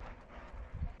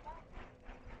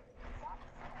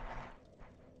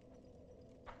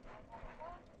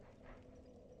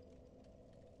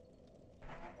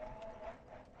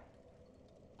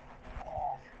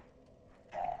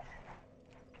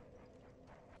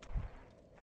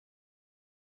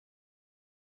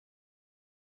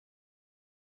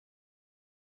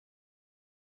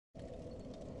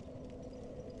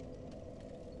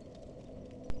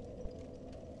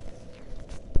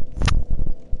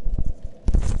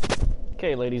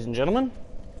 Okay, ladies and gentlemen,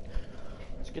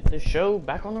 let's get this show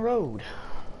back on the road.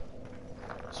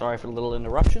 Sorry for the little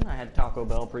interruption. I had Taco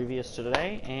Bell previous to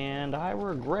today, and I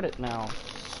regret it now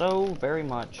so very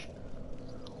much.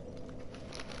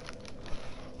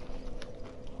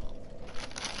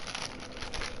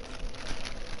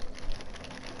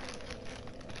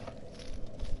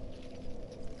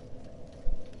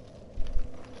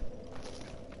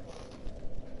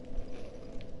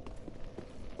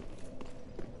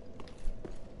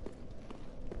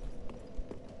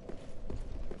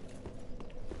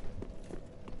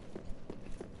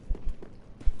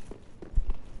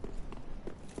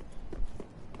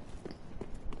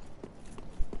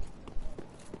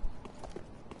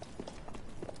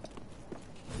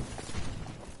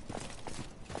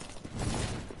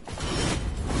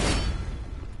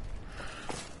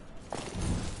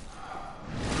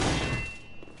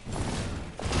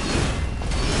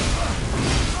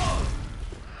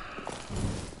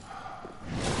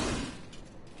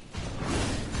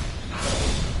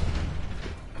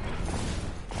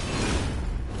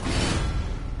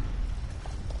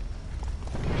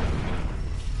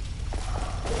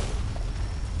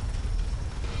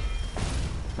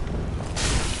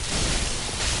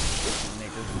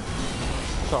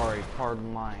 Sorry,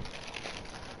 pardon my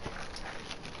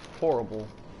horrible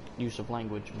use of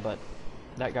language, but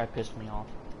that guy pissed me off.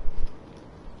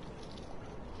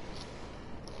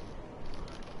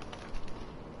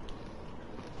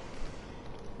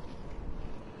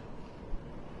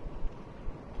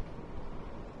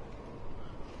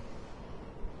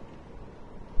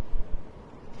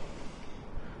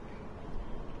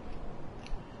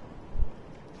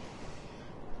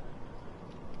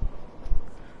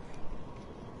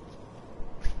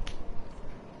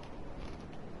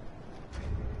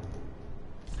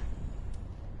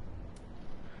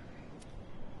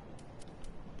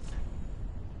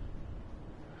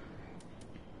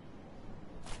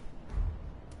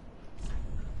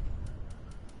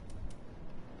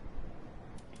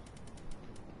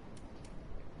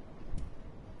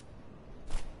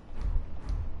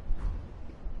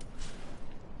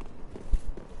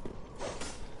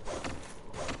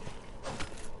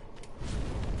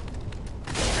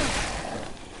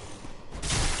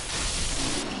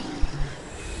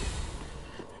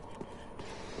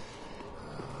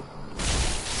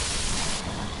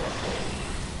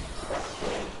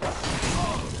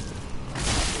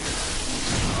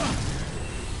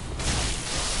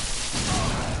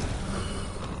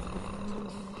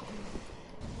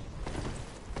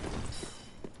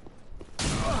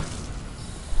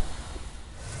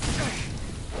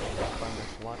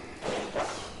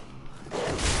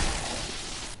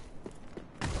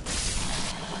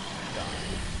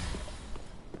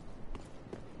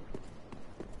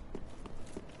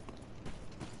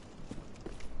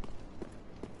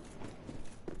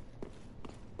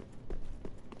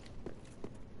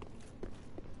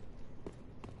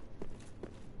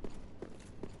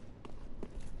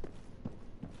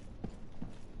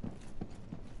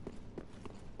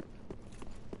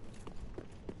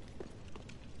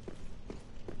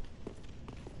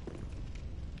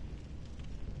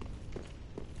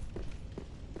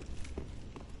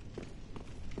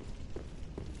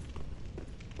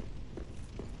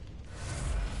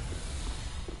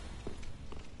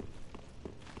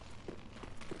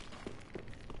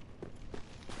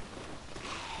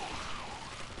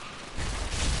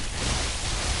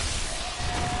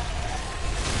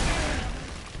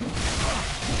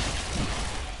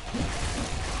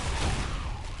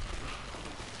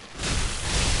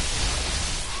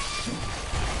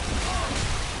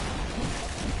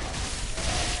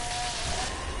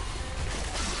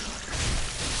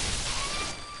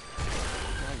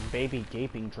 baby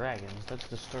gaping dragons. That's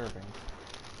disturbing.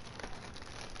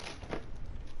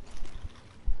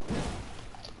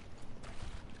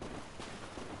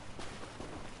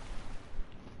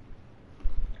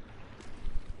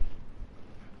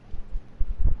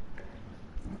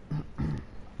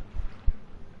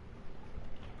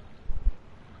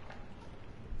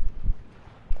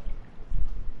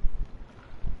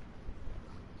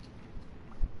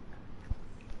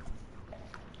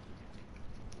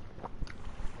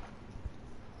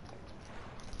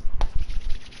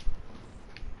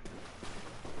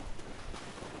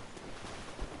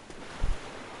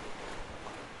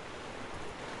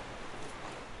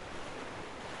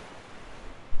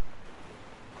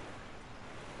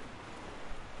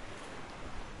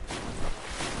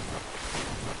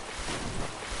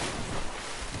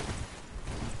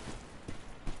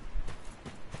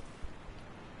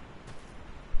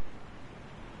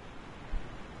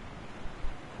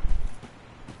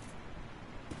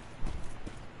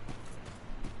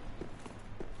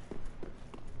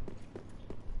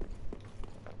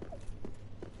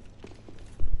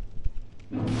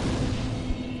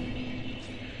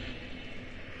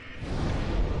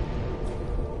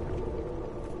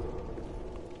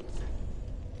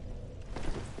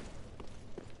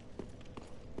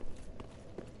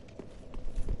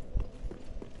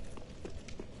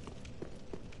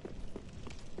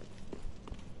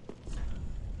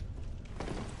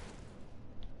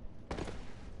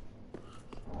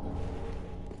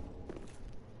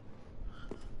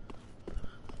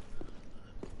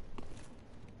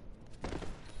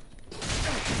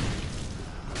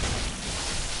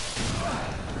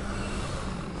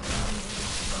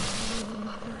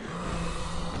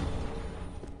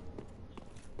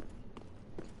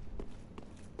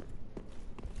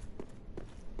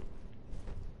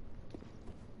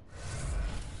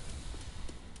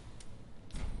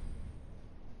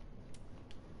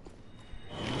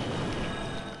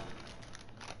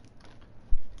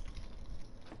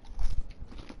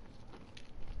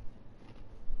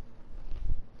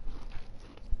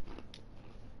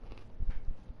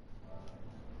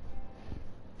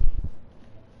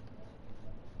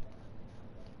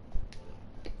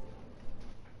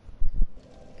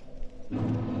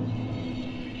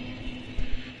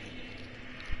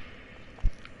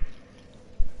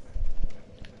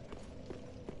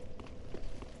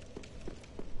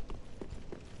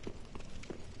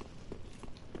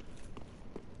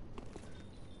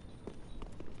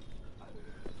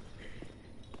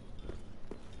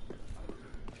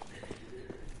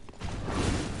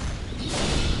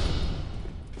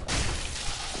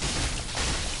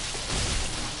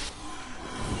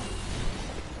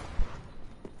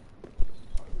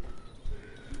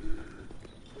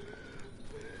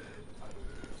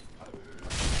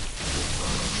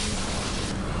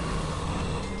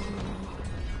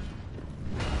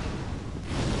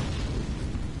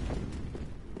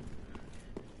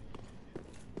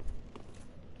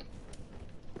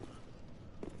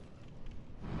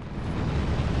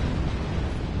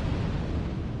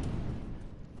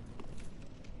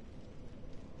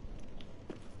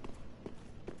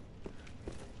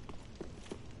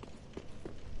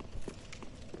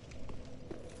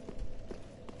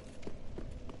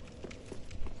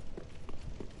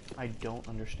 I don't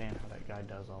understand how that guy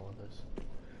does all of this.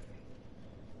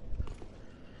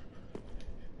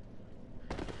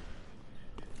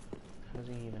 How does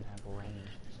he even have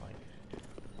range that's like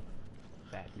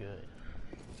that good?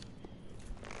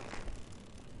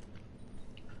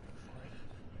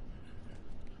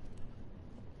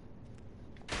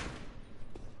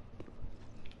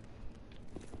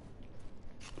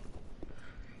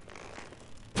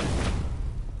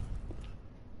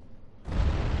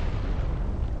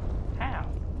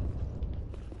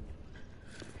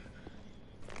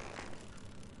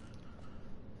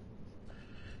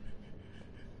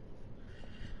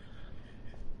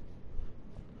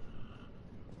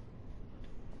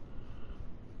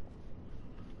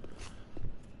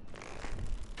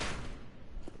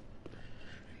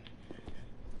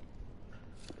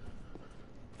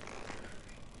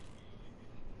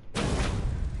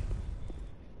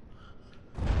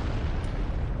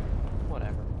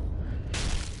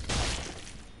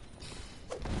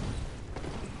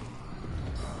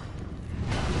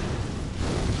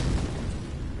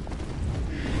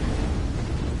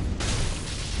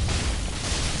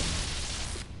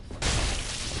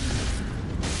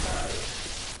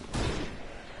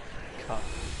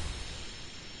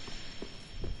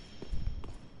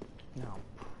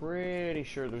 Pretty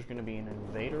sure there's going to be an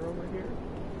invader over here.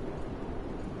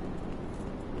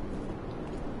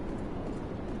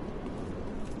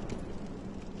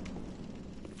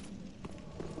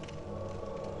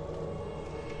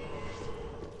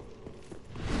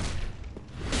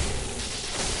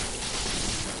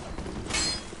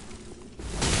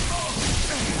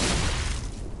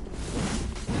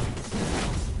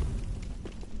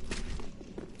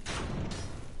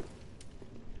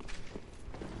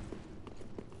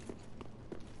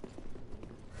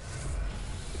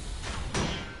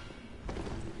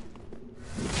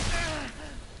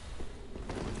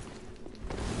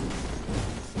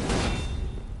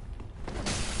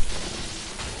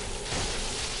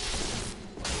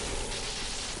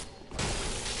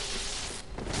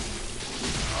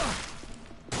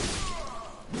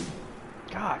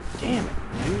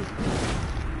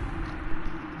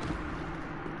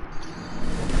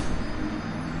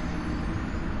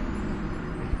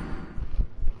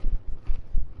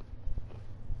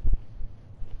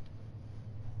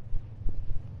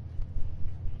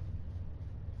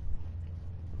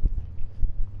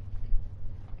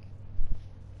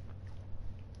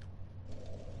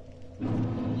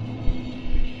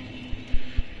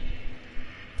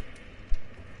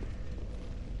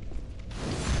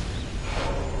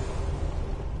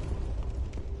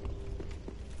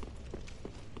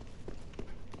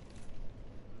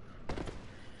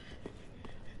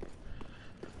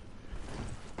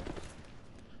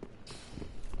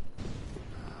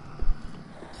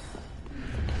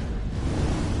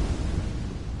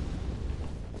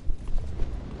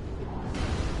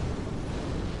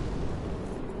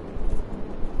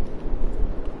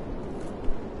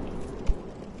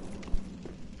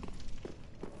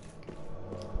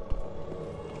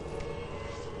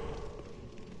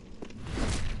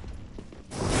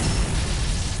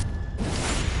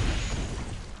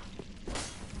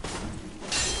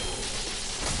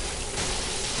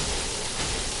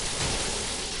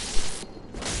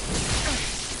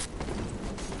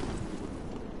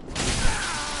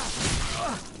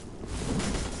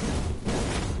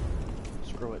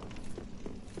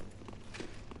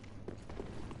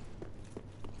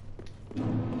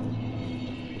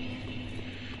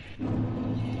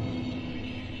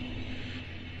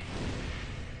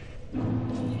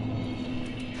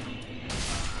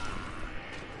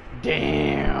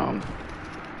 Damn.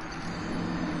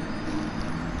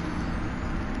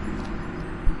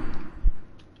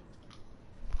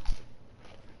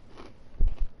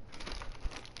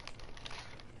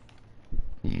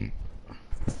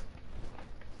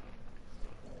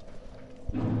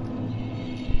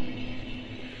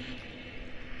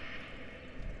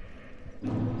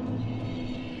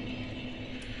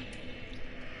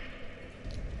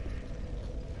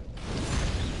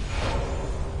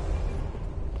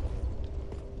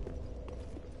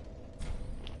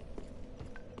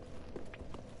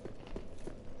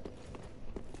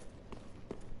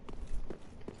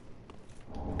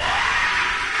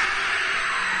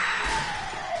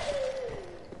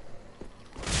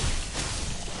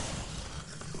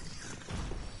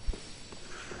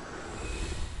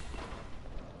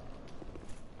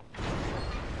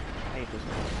 I hate this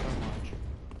place so much.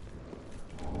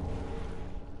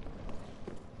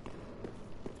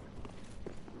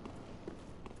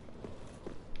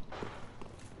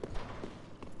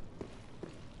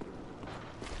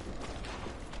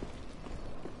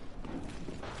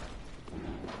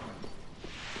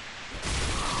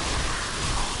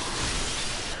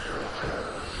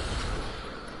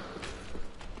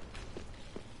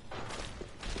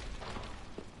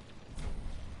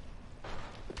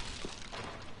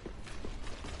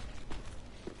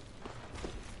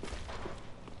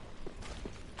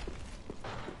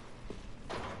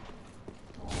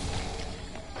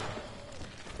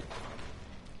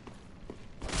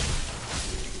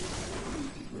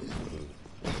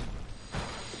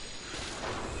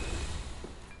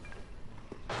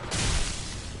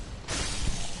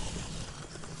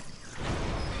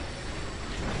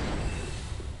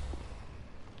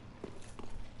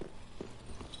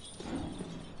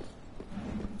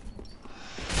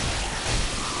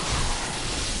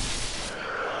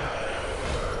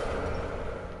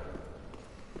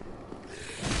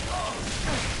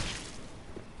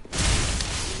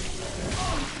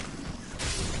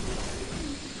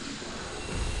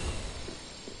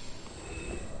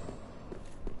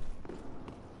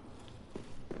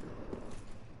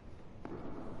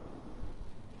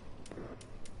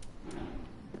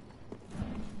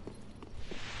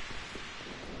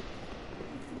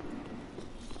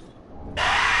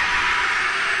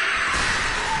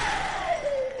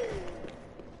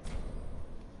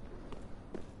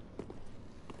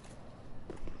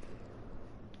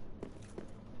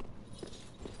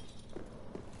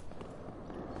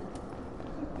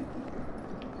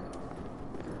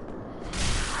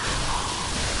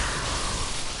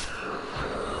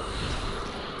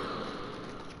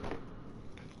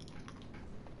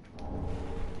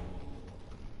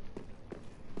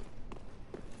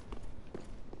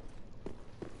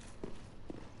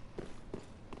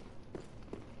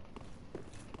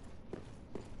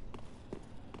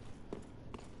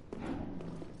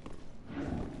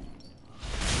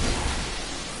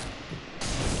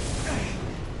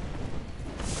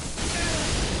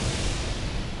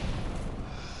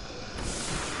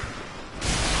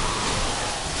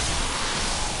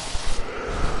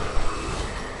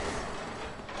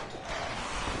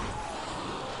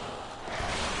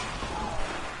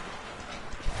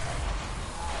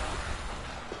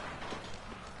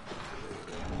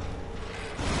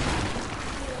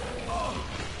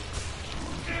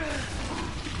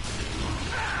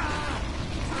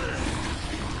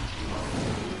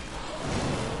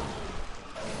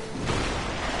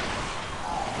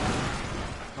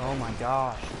 Oh my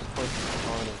gosh, this place is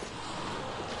retarded.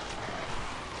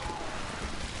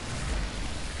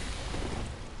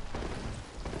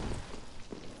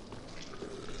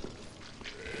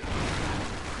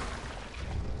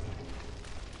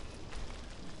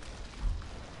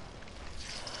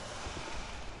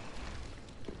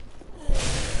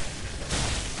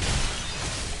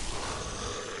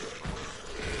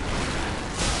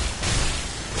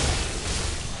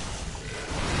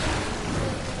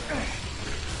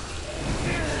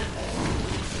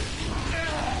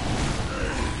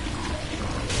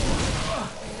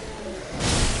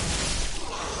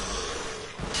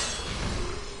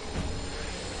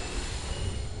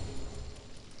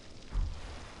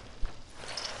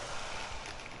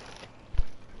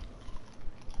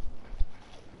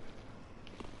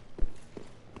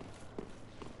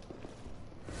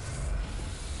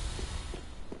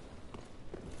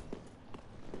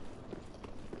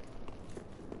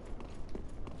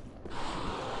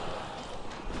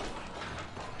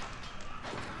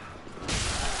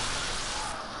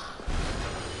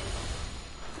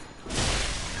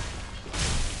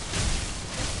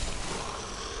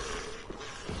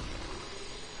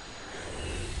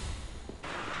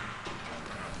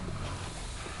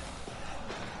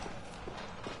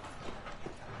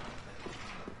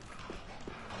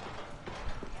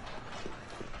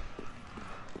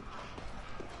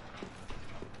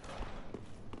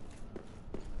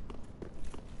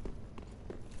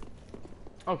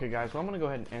 Okay, guys, well, I'm going to go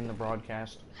ahead and end the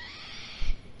broadcast.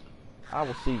 I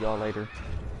will see y'all later.